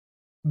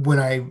when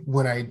I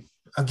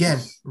again,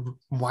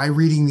 why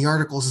reading the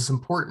articles is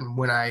important.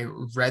 When I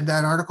read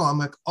that article, I'm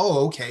like,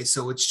 oh, okay,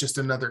 so it's just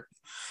another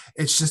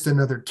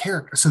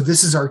character. So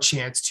this is our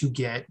chance to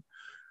get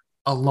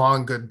a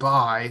long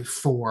goodbye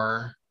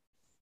for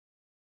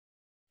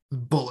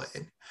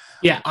Bullet.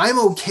 Yeah, I'm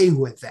okay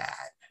with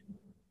that.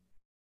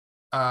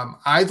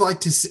 I'd like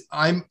to see.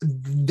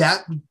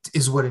 That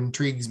is what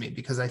intrigues me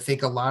because I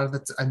think a lot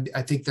of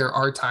I think there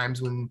are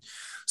times when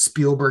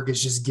Spielberg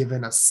is just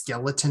given a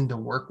skeleton to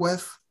work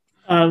with.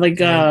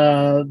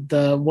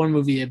 The one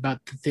movie about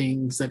the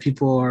things that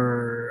people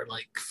are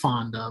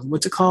fond of.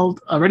 What's it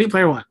called? Ready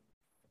Player One.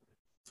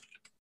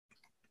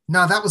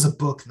 No, that was a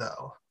book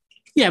though.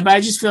 Yeah, but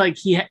I just feel like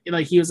he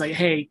was like,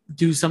 "Hey,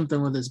 do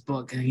something with this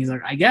book," and he's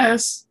like, "I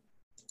guess."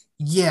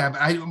 Yeah, but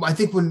I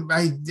think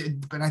I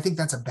think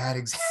that's a bad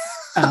example.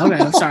 Oh,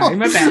 okay, I'm sorry,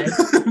 my bad.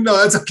 No,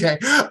 that's okay.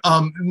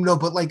 No,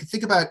 but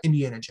think about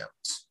Indiana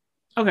Jones.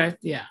 Okay,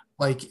 yeah.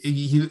 I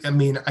can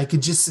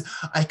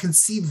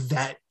see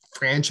that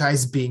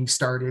franchise being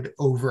started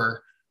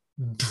over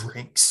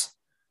drinks.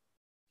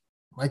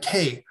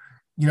 Hey,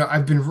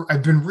 I've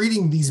been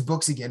reading these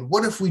books again.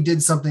 What if we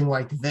did something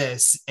like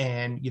this?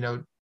 And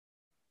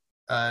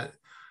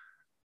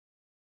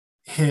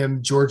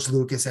him, George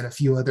Lucas, and a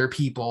few other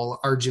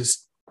people are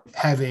just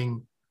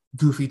having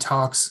goofy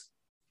talks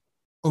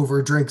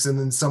over drinks, and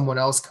then someone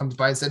else comes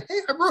by and said,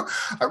 "Hey, I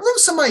wrote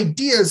some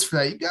ideas for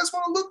that. You guys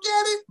want to look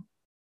at it?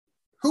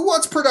 Who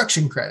wants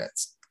production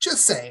credits?"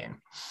 Just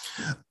saying.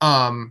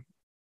 And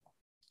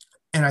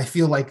I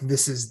feel like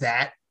this is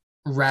that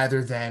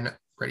rather than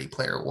Ready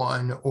Player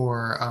One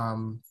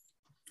or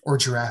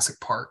Jurassic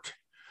Park,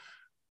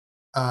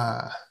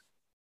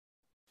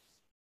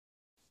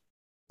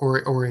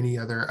 or any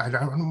other. I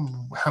don't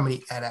know how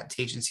many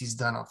adaptations he's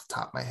done off the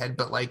top of my head,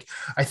 but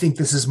I think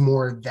this is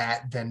more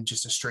that than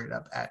just a straight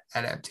up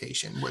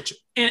adaptation, which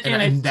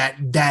and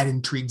that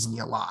intrigues me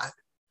a lot.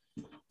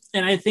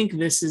 And I think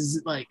this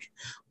is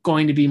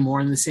going to be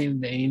more in the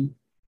same vein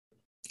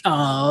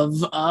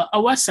of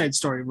a West Side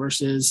Story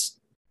versus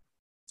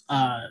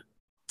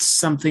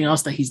something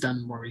else that he's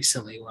done more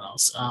recently. What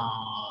else?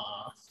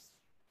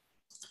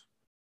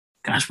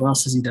 What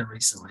else has he done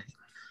recently?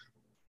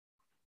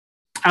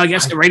 I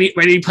guess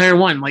Ready Player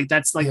One.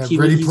 That's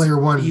Ready Player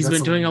One. He's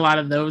been doing a lot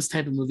of those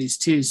type of movies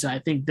too. So I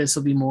think this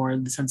will be more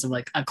in the sense of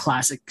a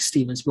classic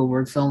Steven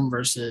Spielberg film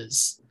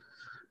versus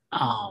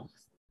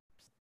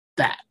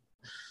that.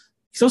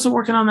 He's also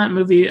working on that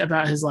movie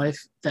about his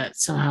life that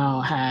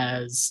somehow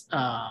has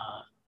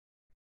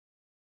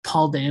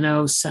Paul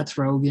Dano, Seth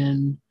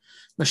Rogen,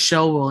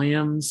 Michelle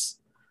Williams,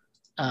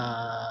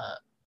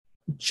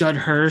 Judd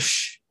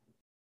Hirsch.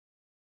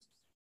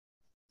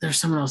 There's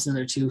someone else in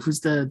there too. Who's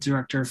the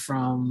director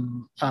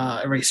from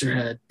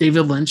Eraserhead?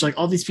 David Lynch.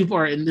 All these people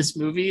are in this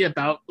movie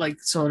about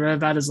sort of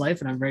about his life,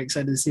 and I'm very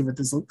excited to see what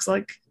this looks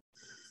like.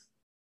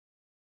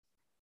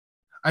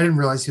 I didn't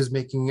realize he was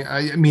making.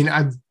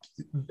 I've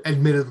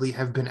admittedly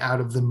have been out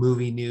of the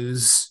movie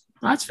news.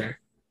 Well, that's fair.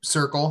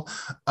 circle,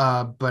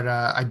 but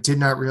I did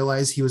not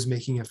realize he was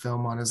making a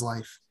film on his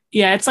life.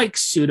 Yeah, it's like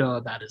pseudo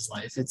about his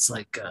life. It's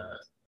like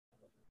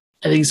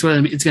I think it's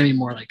going to be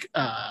more like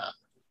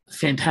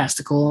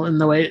fantastical in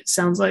the way it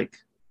sounds like.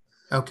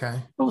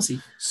 Okay, but we'll see.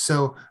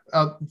 So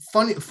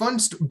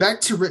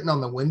back to Written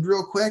on the Wind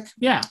real quick.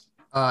 Yeah.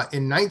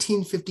 In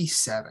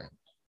 1957,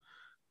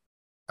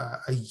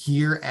 a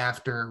year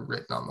after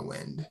Written on the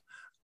Wind,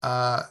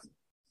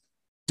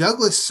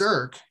 Douglas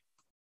Sirk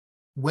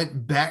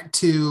went back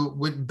to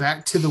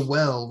the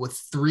well with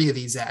three of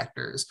these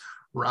actors: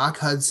 Rock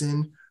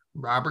Hudson,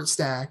 Robert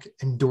Stack,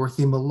 and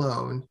Dorothy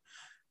Malone,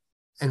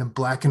 in a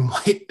black and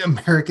white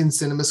American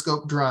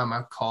CinemaScope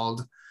drama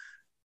called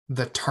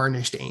The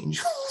Tarnished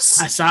Angels.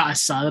 I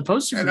saw the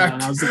poster, and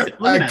I was like,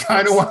 I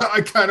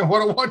kind of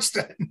want to watch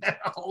that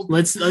now.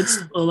 Let's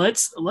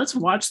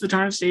watch The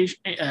Tarnished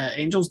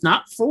Angels,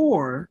 not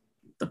for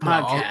the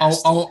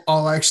podcast. No,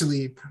 I'll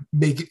actually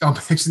make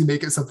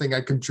it something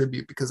I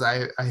contribute, because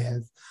I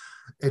have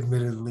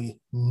admittedly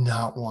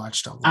not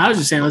watched a lot. I was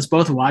just saying, let's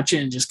both watch it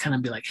and just kind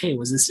of be like, hey,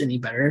 was this any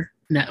better?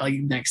 Like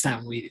next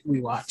time we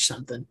watch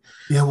something.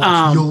 Yeah,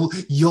 well,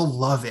 you'll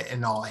love it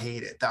and I'll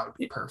hate it. That would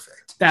be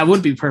perfect. That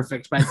would be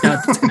perfect, but I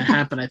doubt it's gonna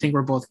happen. I think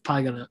we're both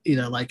probably gonna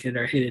either like it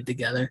or hate it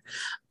together.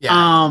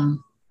 Yeah.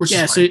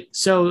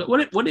 So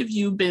what have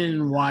you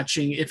been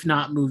watching, if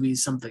not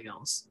movies, something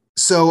else?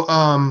 So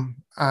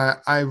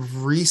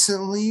I've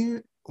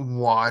recently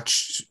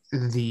watched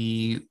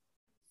the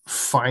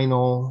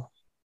final,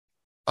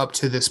 up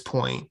to this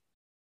point,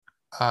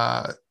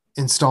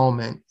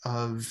 installment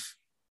of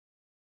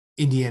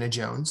Indiana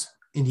Jones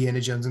and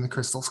the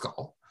Crystal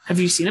Skull. Have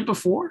you seen it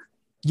before?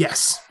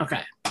 Yes.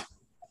 Okay.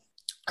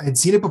 I had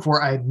seen it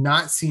before. I had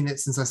not seen it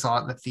since I saw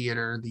it in the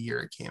theater the year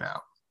it came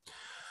out.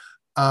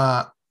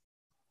 That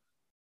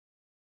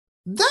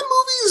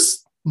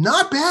movie's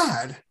not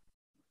bad.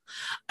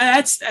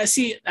 I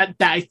think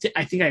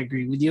I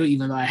agree with you,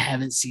 even though I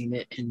haven't seen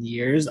it in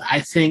years.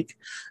 I think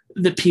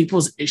the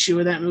people's issue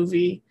with that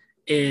movie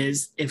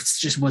is it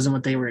just wasn't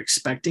what they were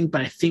expecting.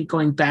 But I think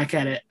going back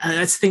at it,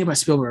 that's the thing about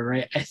Spielberg,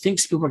 right? I think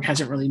Spielberg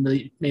hasn't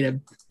really made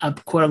a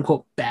quote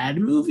unquote bad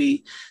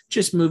movie,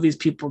 just movies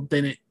people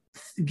didn't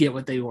get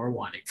what they were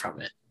wanting from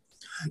it.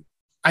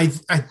 Let's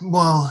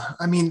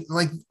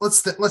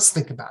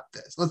think about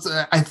this.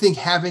 I think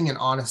having an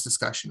honest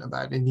discussion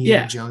about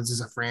Indiana Jones as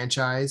a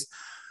franchise.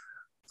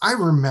 I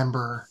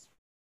remember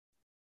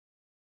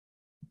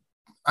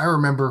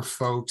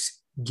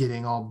folks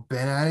getting all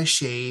bent out of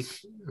shape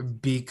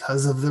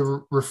because of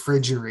the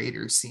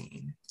refrigerator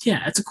scene.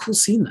 Yeah, it's a cool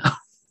scene though.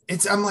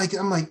 I'm like,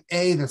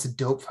 A, that's a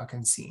dope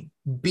fucking scene.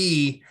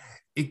 B,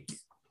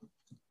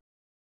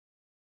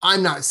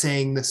 I'm not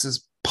saying this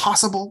is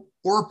possible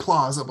or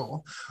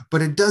plausible,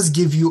 but it does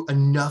give you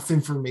enough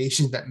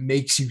information that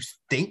makes you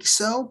think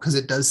so, because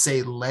it does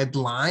say lead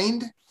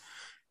lined.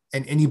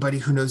 And anybody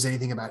who knows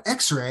anything about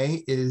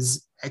X-ray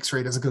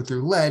doesn't go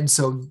through lead.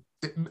 So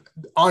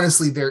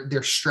honestly,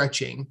 they're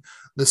stretching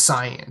the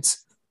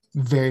science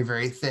very,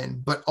 very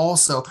thin. But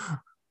also,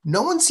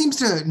 no one seems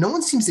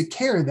to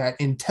care that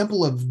in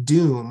Temple of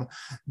Doom,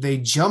 they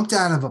jumped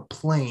out of a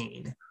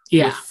plane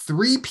with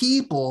three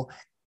people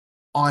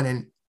on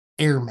an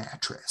air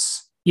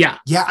mattress. Yeah.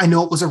 Yeah, I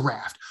know it was a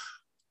raft.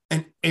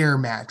 An air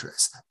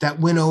mattress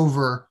that went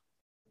over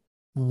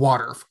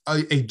water,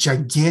 a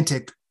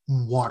gigantic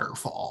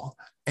waterfall,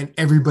 and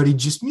everybody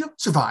just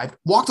survived,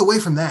 walked away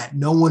from that.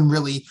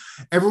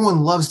 Everyone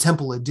loves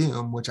Temple of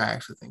Doom, which I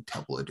actually think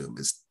Temple of Doom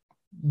is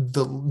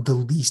the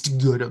least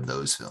good of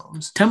those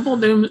films. Temple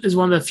of Doom is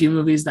one of the few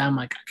movies that I'm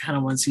like, I kind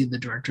of want to see the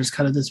director's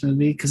cut of this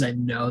movie, because I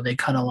know they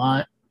cut a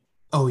lot.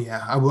 Oh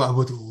yeah, I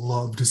would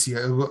love to see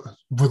it.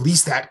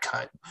 Release that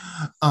cut.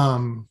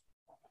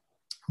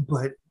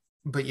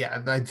 But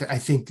yeah, I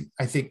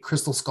think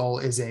Crystal Skull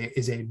is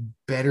a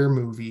better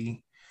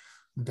movie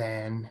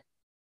than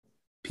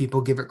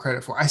people give it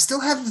credit for. I still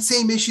have the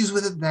same issues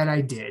with it that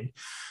I did,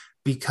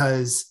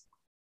 because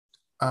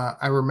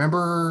I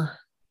remember,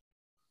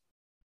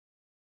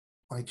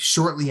 like,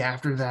 shortly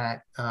after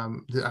that,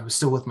 I was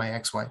still with my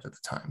ex-wife at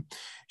the time.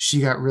 She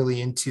got really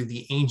into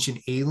the Ancient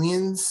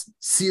Aliens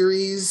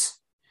series.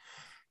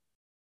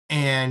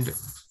 And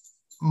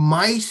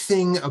my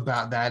thing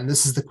about that, and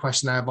this is the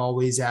question I've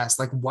always asked,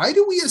 like, why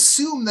do we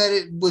assume that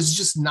it was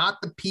just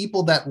not the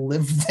people that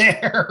lived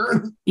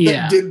there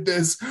that did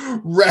this,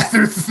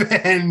 rather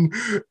than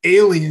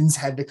aliens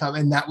had to come?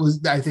 And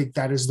I think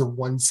that is the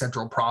one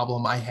central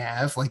problem I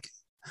have. Like,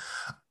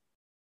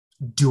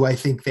 do I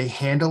think they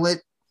handle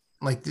it?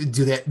 Like,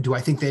 do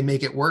I think they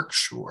make it work?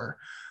 Sure.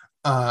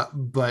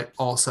 But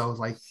also,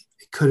 like,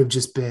 it could have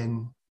just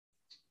been,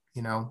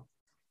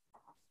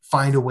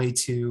 find a way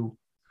to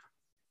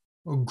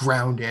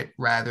ground it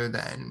rather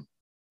than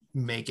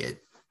make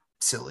it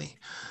silly.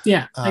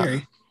 Yeah, I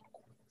agree.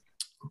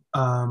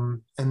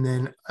 And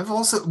then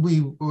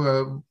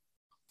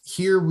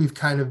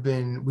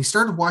we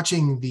started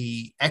watching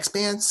The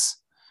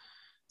Expanse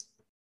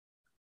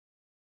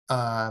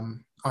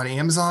on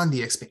Amazon.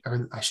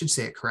 Or I should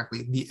say it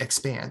correctly, The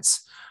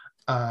Expanse.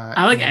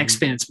 I like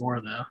Expanse more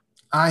though.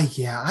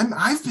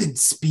 I've been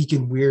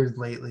speaking weird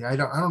lately. I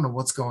don't know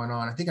what's going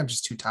on. I think I'm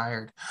just too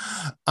tired.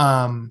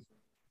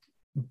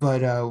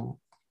 But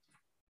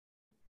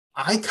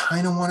I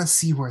kind of want to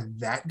see where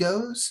that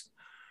goes.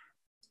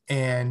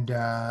 And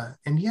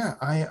yeah,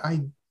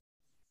 I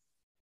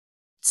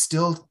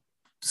still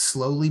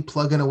slowly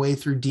plugging away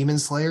through Demon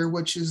Slayer,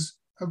 which is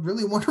a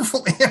really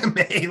wonderful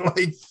anime.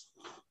 Like,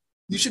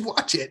 you should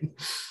watch it.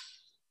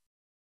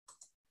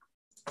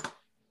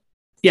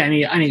 Yeah, I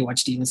need to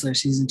watch Demon Slayer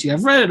season 2.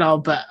 I've read it all,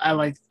 but I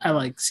like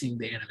seeing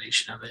the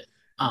animation of it.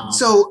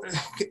 So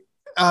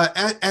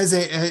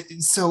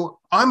so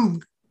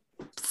I'm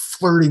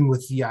flirting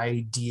with the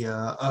idea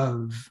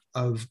of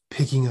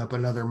picking up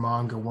another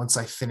manga once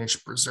I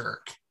finish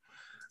Berserk,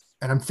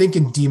 and I'm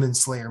thinking Demon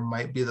Slayer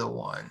might be the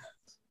one.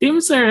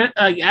 Demon Slayer,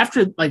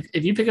 after, like,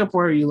 if you pick up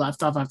where you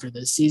left off after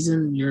this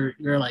season, you're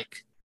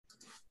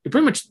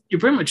pretty much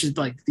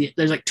like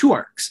there's like 2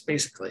 arcs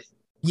basically.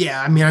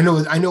 Yeah, I mean, I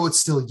know it's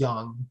still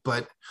young,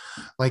 but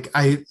like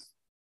I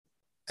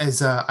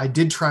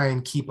did try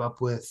and keep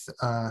up with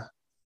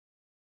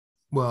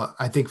well,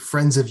 I think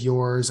friends of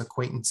yours,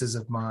 acquaintances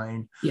of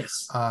mine.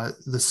 Yes.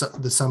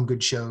 The Some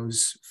Good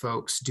Shows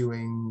folks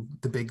doing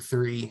the big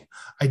 3.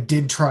 I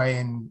did try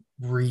and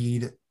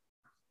read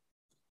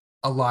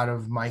a lot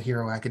of My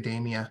Hero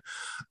Academia.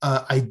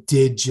 I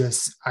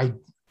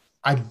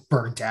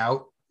burnt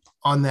out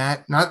on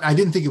that. I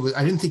didn't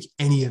think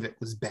any of it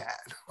was bad.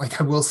 Like,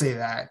 I will say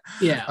that.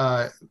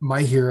 Yeah.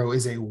 My Hero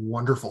is a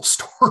wonderful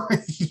story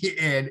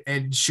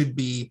and should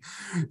be,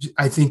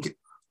 I think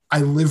I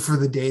live for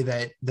the day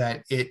that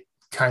it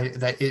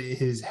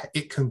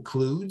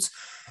concludes,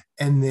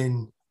 and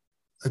then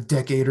a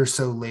decade or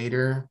so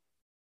later,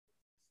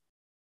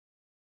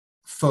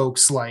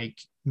 folks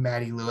like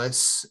Maddie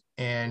Lewis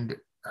and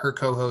her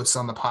co-hosts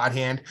on the Pod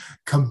Hand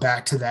come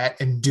back to that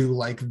and do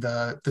like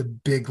the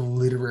big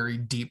literary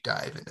deep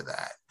dive into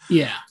that.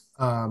 Yeah.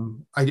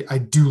 I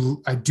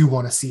do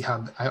want to see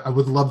how. I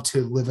would love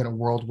to live in a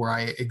world where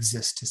I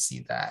exist to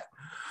see that.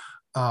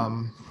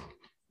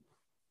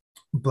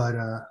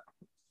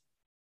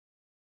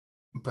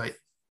 But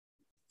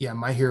yeah,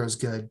 My Hero's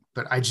good,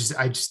 but I think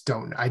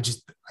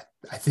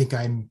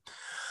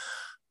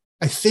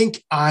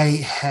I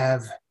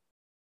have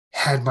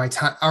had my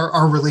time.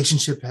 Our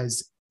relationship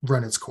has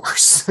run its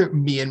course,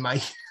 me and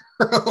My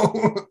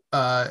Hero.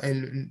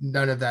 And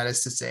none of that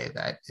is to say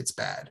that it's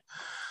bad,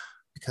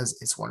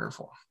 because it's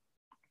wonderful.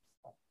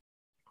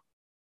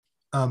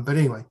 But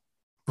anyway,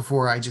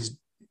 before I just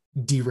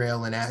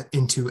derail and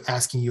into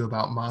asking you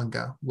about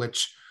manga,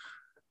 which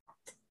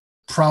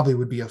probably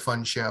would be a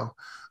fun show,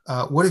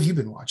 what have you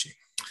been watching?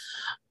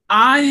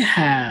 I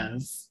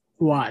have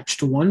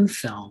watched one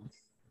film,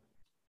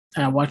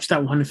 and I watched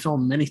that one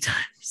film many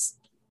times.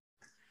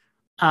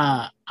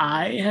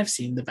 I have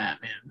seen The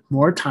Batman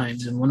more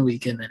times in one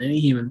weekend than any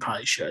human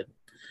probably should.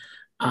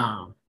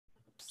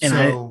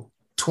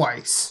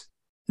 Twice.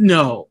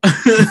 No.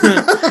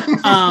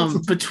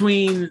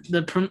 Between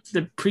the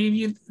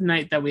preview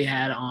night that we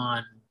had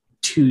on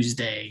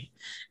Tuesday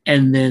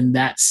and then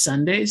that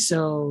Sunday,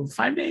 so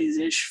 5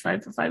 days-ish,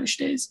 5-ish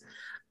days,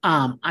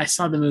 I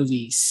saw the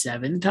movie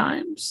 7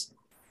 times.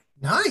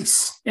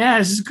 Nice. Yeah,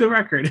 this is a good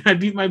record. I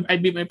beat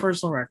my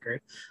personal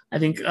record. I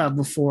think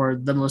before,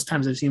 the most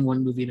times I've seen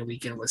one movie in a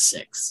weekend was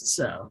 6.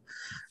 So,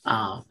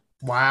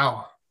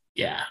 wow.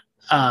 Yeah.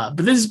 But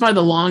this is probably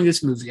the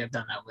longest movie I've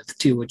done that with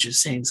too, which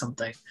is saying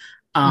something.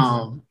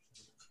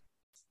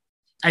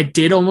 I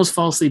did almost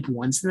fall asleep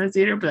once in the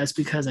theater, but that's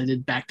because I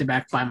did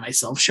back-to-back by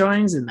myself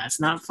showings, and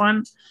that's not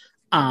fun.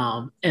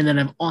 And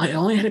then I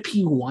only had to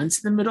pee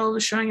once in the middle of the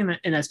showing,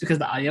 and that's because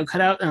the audio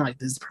cut out. And I'm like,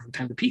 this is the perfect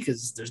time to pee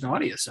because there's no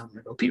audio, so I'm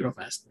gonna go pee real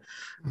fast.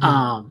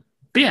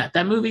 But yeah,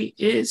 that movie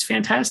is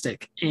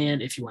fantastic.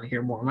 And if you want to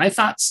hear more of my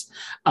thoughts,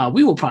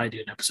 we will probably do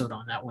an episode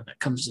on that when it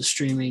comes to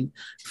streaming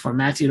for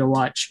Matthew to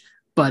watch.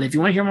 But if you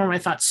want to hear more of my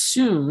thoughts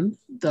soon,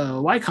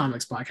 the Y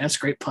Comics podcast,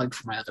 great plug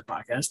for my other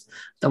podcast.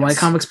 The Y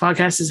Comics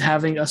podcast is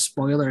having a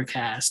spoiler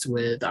cast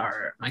with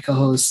my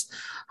co-host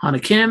Hannah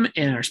Kim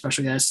and our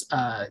special guest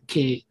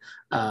Kate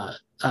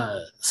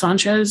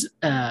Sanchez.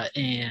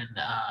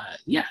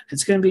 Yeah,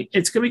 it's gonna be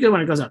good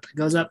when it goes up. It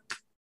goes up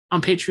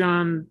on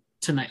Patreon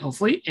tonight,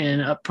 hopefully,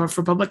 and up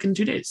for public in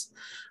 2 days.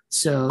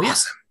 So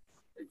awesome.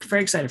 Yeah,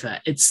 very excited for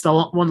that. It's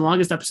one of the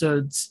longest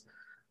episodes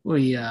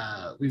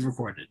we've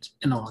recorded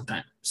in a long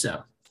time.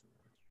 So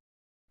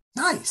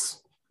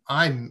nice.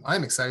 I'm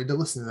excited to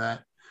listen to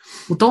that.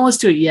 Well, don't listen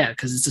to it yet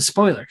because it's a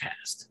spoiler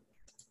cast.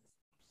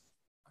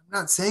 I'm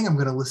not saying I'm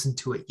going to listen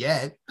to it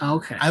yet.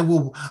 Okay. I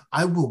will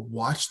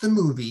watch the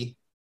movie,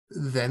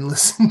 then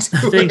listen to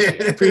Thank it.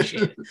 You. I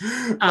appreciate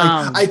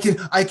it.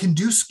 I can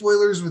do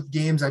spoilers with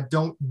games. I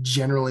don't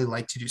generally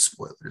like to do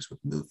spoilers with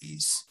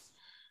movies.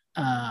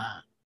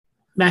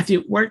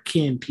 Matthew, where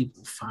can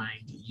people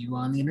find you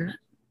on the internet?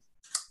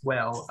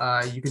 Well,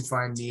 you can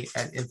find me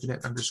at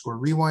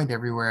infinite_rewind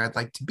everywhere I'd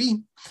like to be.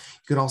 You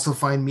can also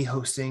find me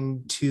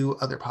hosting 2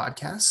 other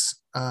podcasts.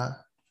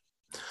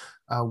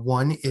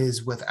 One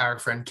is with our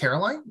friend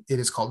Caroline. It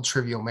is called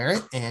Trivial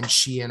Merit, and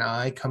she and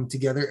I come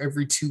together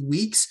every 2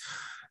 weeks,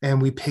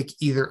 and we pick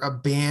either a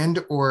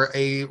band or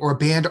a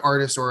band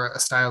artist or a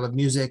style of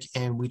music,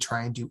 and we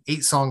try and do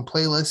 8-song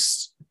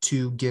playlists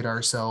to get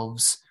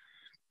ourselves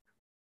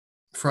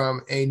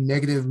from a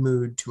negative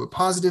mood to a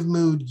positive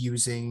mood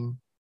using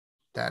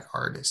that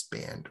artist,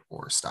 band,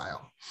 or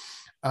style.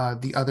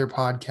 The other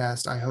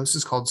podcast I host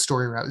is called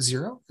Story Route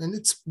Zero, and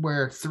it's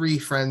where 3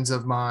 friends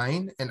of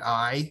mine and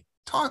I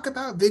talk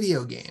about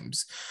video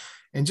games.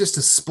 And just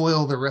to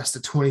spoil the rest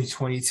of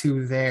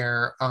 2022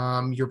 there,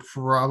 you're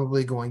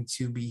probably going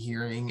to be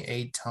hearing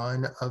a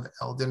ton of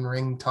Elden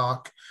Ring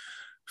talk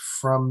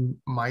from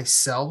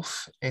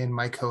myself and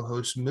my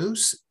co-host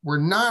Moose. We're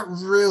not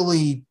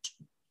really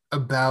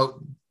about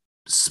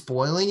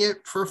spoiling it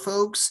for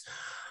folks,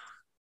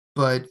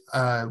 but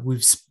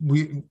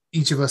we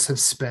each of us have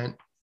spent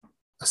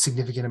a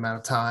significant amount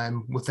of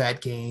time with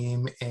that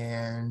game,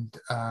 and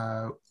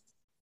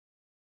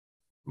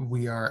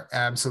we are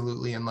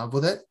absolutely in love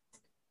with it,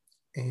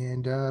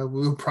 and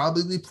we'll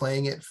probably be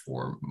playing it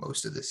for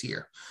most of this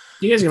year.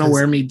 You guys are gonna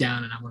wear me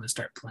down, and I'm gonna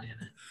start playing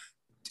it.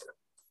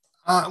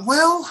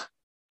 Well,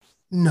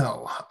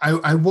 no,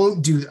 I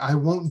won't do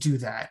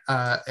that.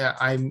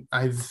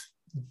 I've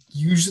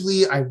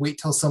usually I wait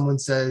till someone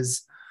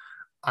says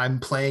I'm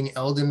playing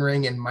Elden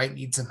Ring and might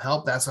need some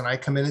help. That's when I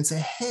come in and say,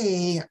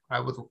 hey,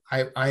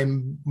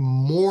 I'm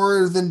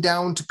more than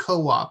down to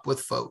co-op with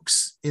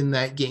folks in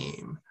that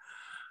game.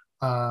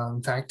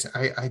 In fact,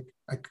 I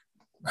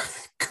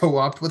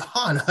co-opted with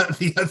Hana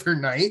the other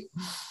night,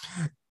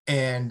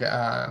 and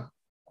that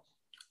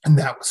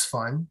was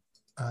fun.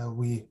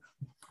 We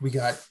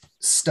got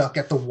stuck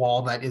at the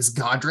wall that is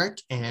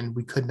Godric, and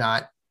we could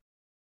not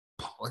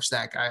polish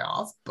that guy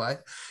off,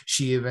 but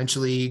she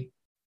eventually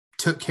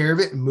took care of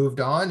it and moved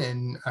on,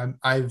 and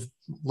I've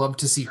loved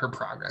to see her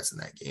progress in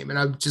that game. And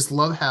I just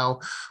love how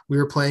we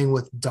were playing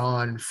with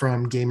Dawn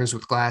from Gamers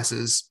with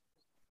Glasses,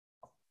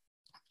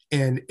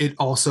 and it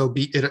also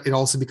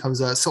becomes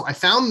a, so I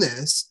found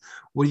this,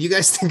 what do you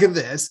guys think of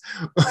this?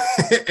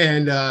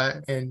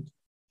 and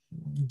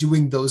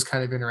doing those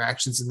kind of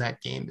interactions in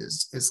that game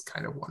is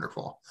kind of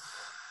wonderful.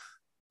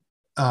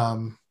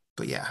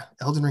 But yeah,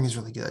 Elden Ring is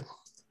really good.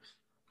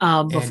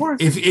 Before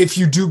if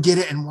you do get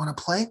it and want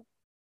to play,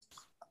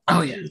 I'll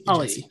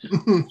let you.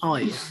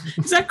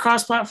 Is that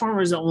cross-platform,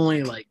 or is it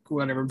only like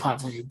whatever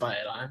platform you buy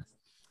it on?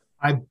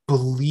 I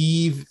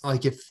believe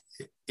like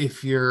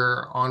if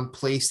you're on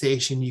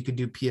PlayStation, you could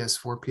do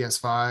PS4,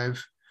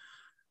 PS5,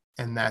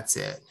 and that's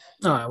it.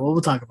 All right. Well,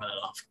 we'll talk about it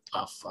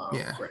off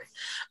yeah. recording.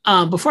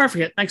 Before I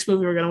forget, next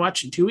movie we're going to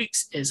watch in 2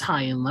 weeks is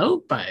High and Low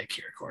by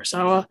Akira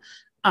Kurosawa.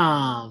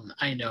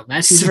 I know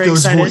Matthew's very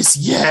excited. Voice.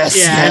 Yes.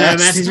 Yeah, yes. I know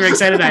Matthew's very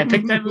excited. I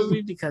picked that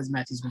movie because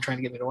Matthew's been trying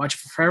to get me to watch it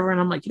for forever, and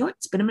I'm like, you know what?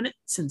 It's been a minute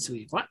since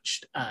we've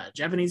watched a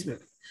Japanese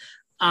movie.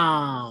 So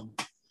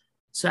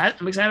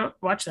I'm excited to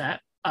watch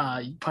that.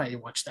 You probably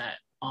watch that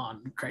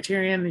on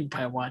Criterion. You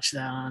probably watch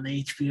that on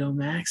HBO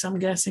Max, I'm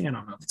guessing. I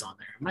don't know if it's on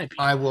there. It might be.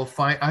 I will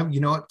find. You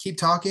know what? Keep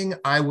talking.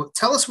 I will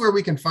tell us where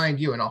we can find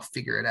you, and I'll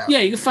figure it out. Yeah,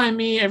 you can find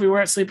me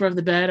everywhere at Sleeper of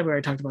the Bed. We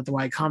already talked about the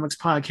Y Comics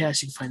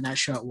podcast. You can find that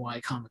show at Y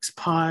Comics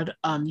Pod.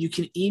 You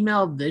can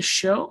email this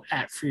show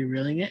at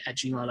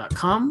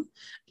freereelingit@gmail.com.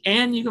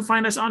 And you can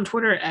find us on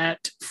Twitter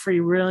at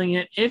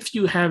freereelingit. If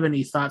you have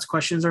any thoughts,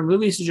 questions, or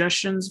movie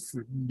suggestions,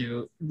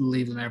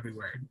 leave them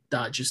everywhere.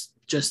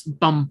 Just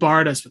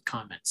bombard us with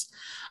comments.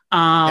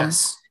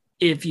 Yes.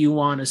 If you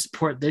want to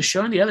support this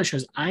show and the other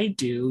shows I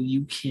do,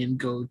 you can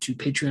go to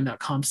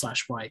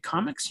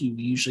patreon.com/ycomics. You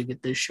usually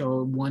get this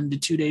show 1 to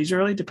 2 days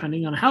early,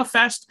 depending on how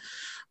fast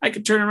I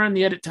can turn around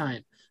the edit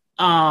time.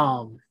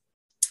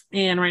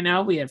 And right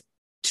now we have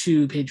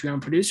 2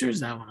 Patreon producers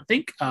that I want to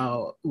thank.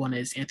 One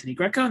is Anthony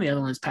Greco and the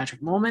other one is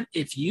Patrick Molman.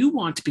 If you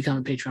want to become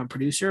a Patreon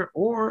producer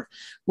or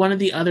one of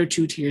the other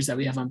 2 tiers that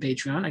we have on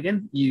Patreon,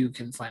 again, you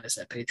can find us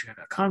at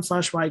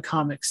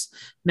patreon.com/ycomics.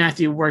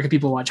 Matthew, where can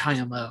people watch High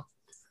and Low?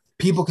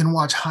 People can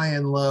watch High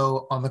and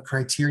Low on the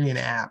Criterion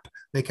app.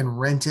 They can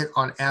rent it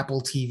on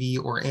Apple TV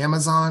or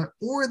Amazon,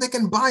 or they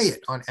can buy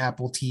it on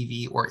Apple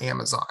TV or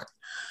Amazon.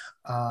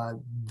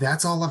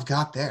 That's all I've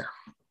got there.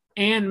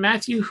 And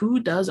Matthew, who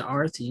does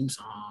our theme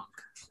song?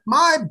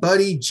 My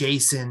buddy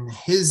Jason.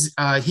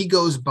 He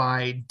goes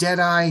by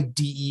Deadeye,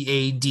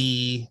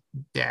 DEAD-I,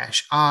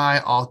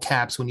 all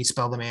caps when you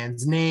spell the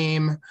man's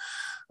name.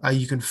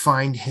 You can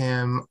find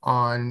him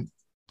on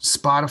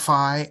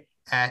Spotify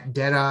at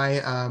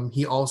Deadeye.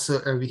 He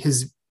also,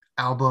 his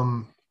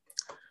album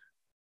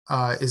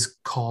is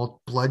called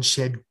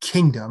Bloodshed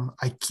Kingdom.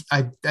 I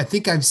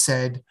think I've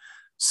said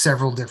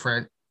several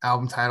different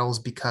album titles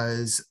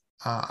because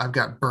I've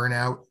got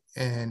burnout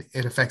and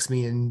it affects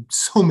me in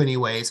so many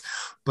ways.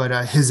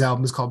 But his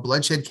album is called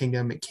Bloodshed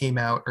Kingdom. It came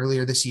out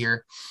earlier this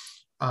year.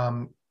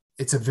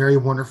 it's a very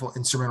wonderful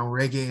instrumental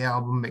reggae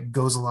album. It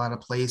goes a lot of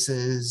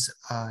places,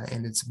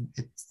 and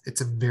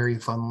it's a very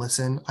fun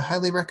listen. I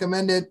highly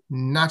recommend it,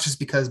 not just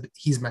because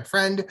he's my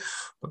friend,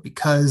 but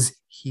because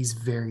he's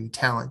very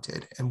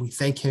talented, and we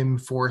thank him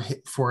for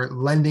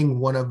lending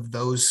one of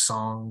those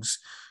songs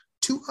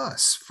to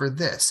us for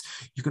this.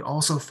 You can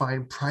also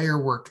find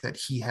prior work that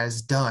he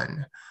has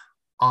done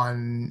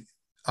on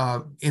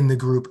in the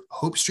group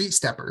Hope Street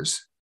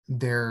Steppers,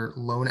 their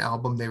lone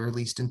album they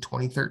released in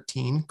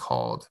 2013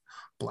 called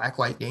Black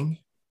Lightning,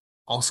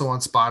 also on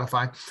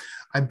Spotify.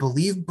 I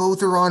believe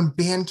both are on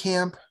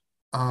Bandcamp,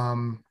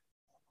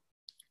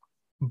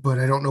 but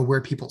I don't know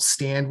where people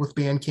stand with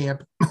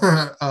Bandcamp,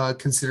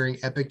 considering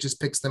Epic just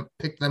picked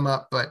them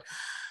up. But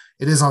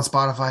it is on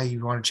Spotify.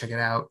 You want to check it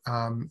out,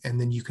 and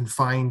then you can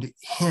find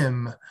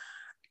him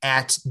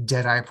at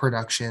Deadeye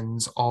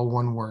Productions, all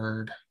one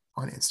word,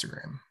 on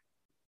Instagram.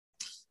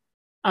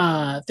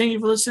 Thank you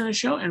for listening to the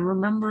show, and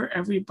remember,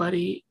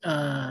 everybody,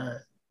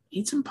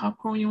 eat some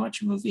popcorn when you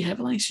watch a movie, have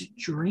a nice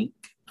drink,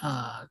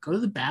 go to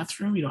the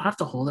bathroom. You don't have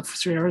to hold it for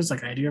 3 hours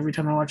like I do every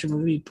time I watch a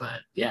movie,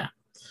 but yeah.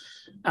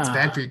 It's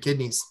bad for your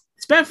kidneys.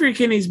 It's bad for your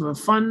kidneys, but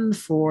fun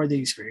for the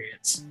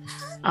experience.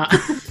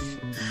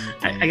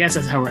 I guess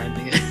that's how we're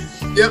ending it.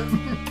 Yep.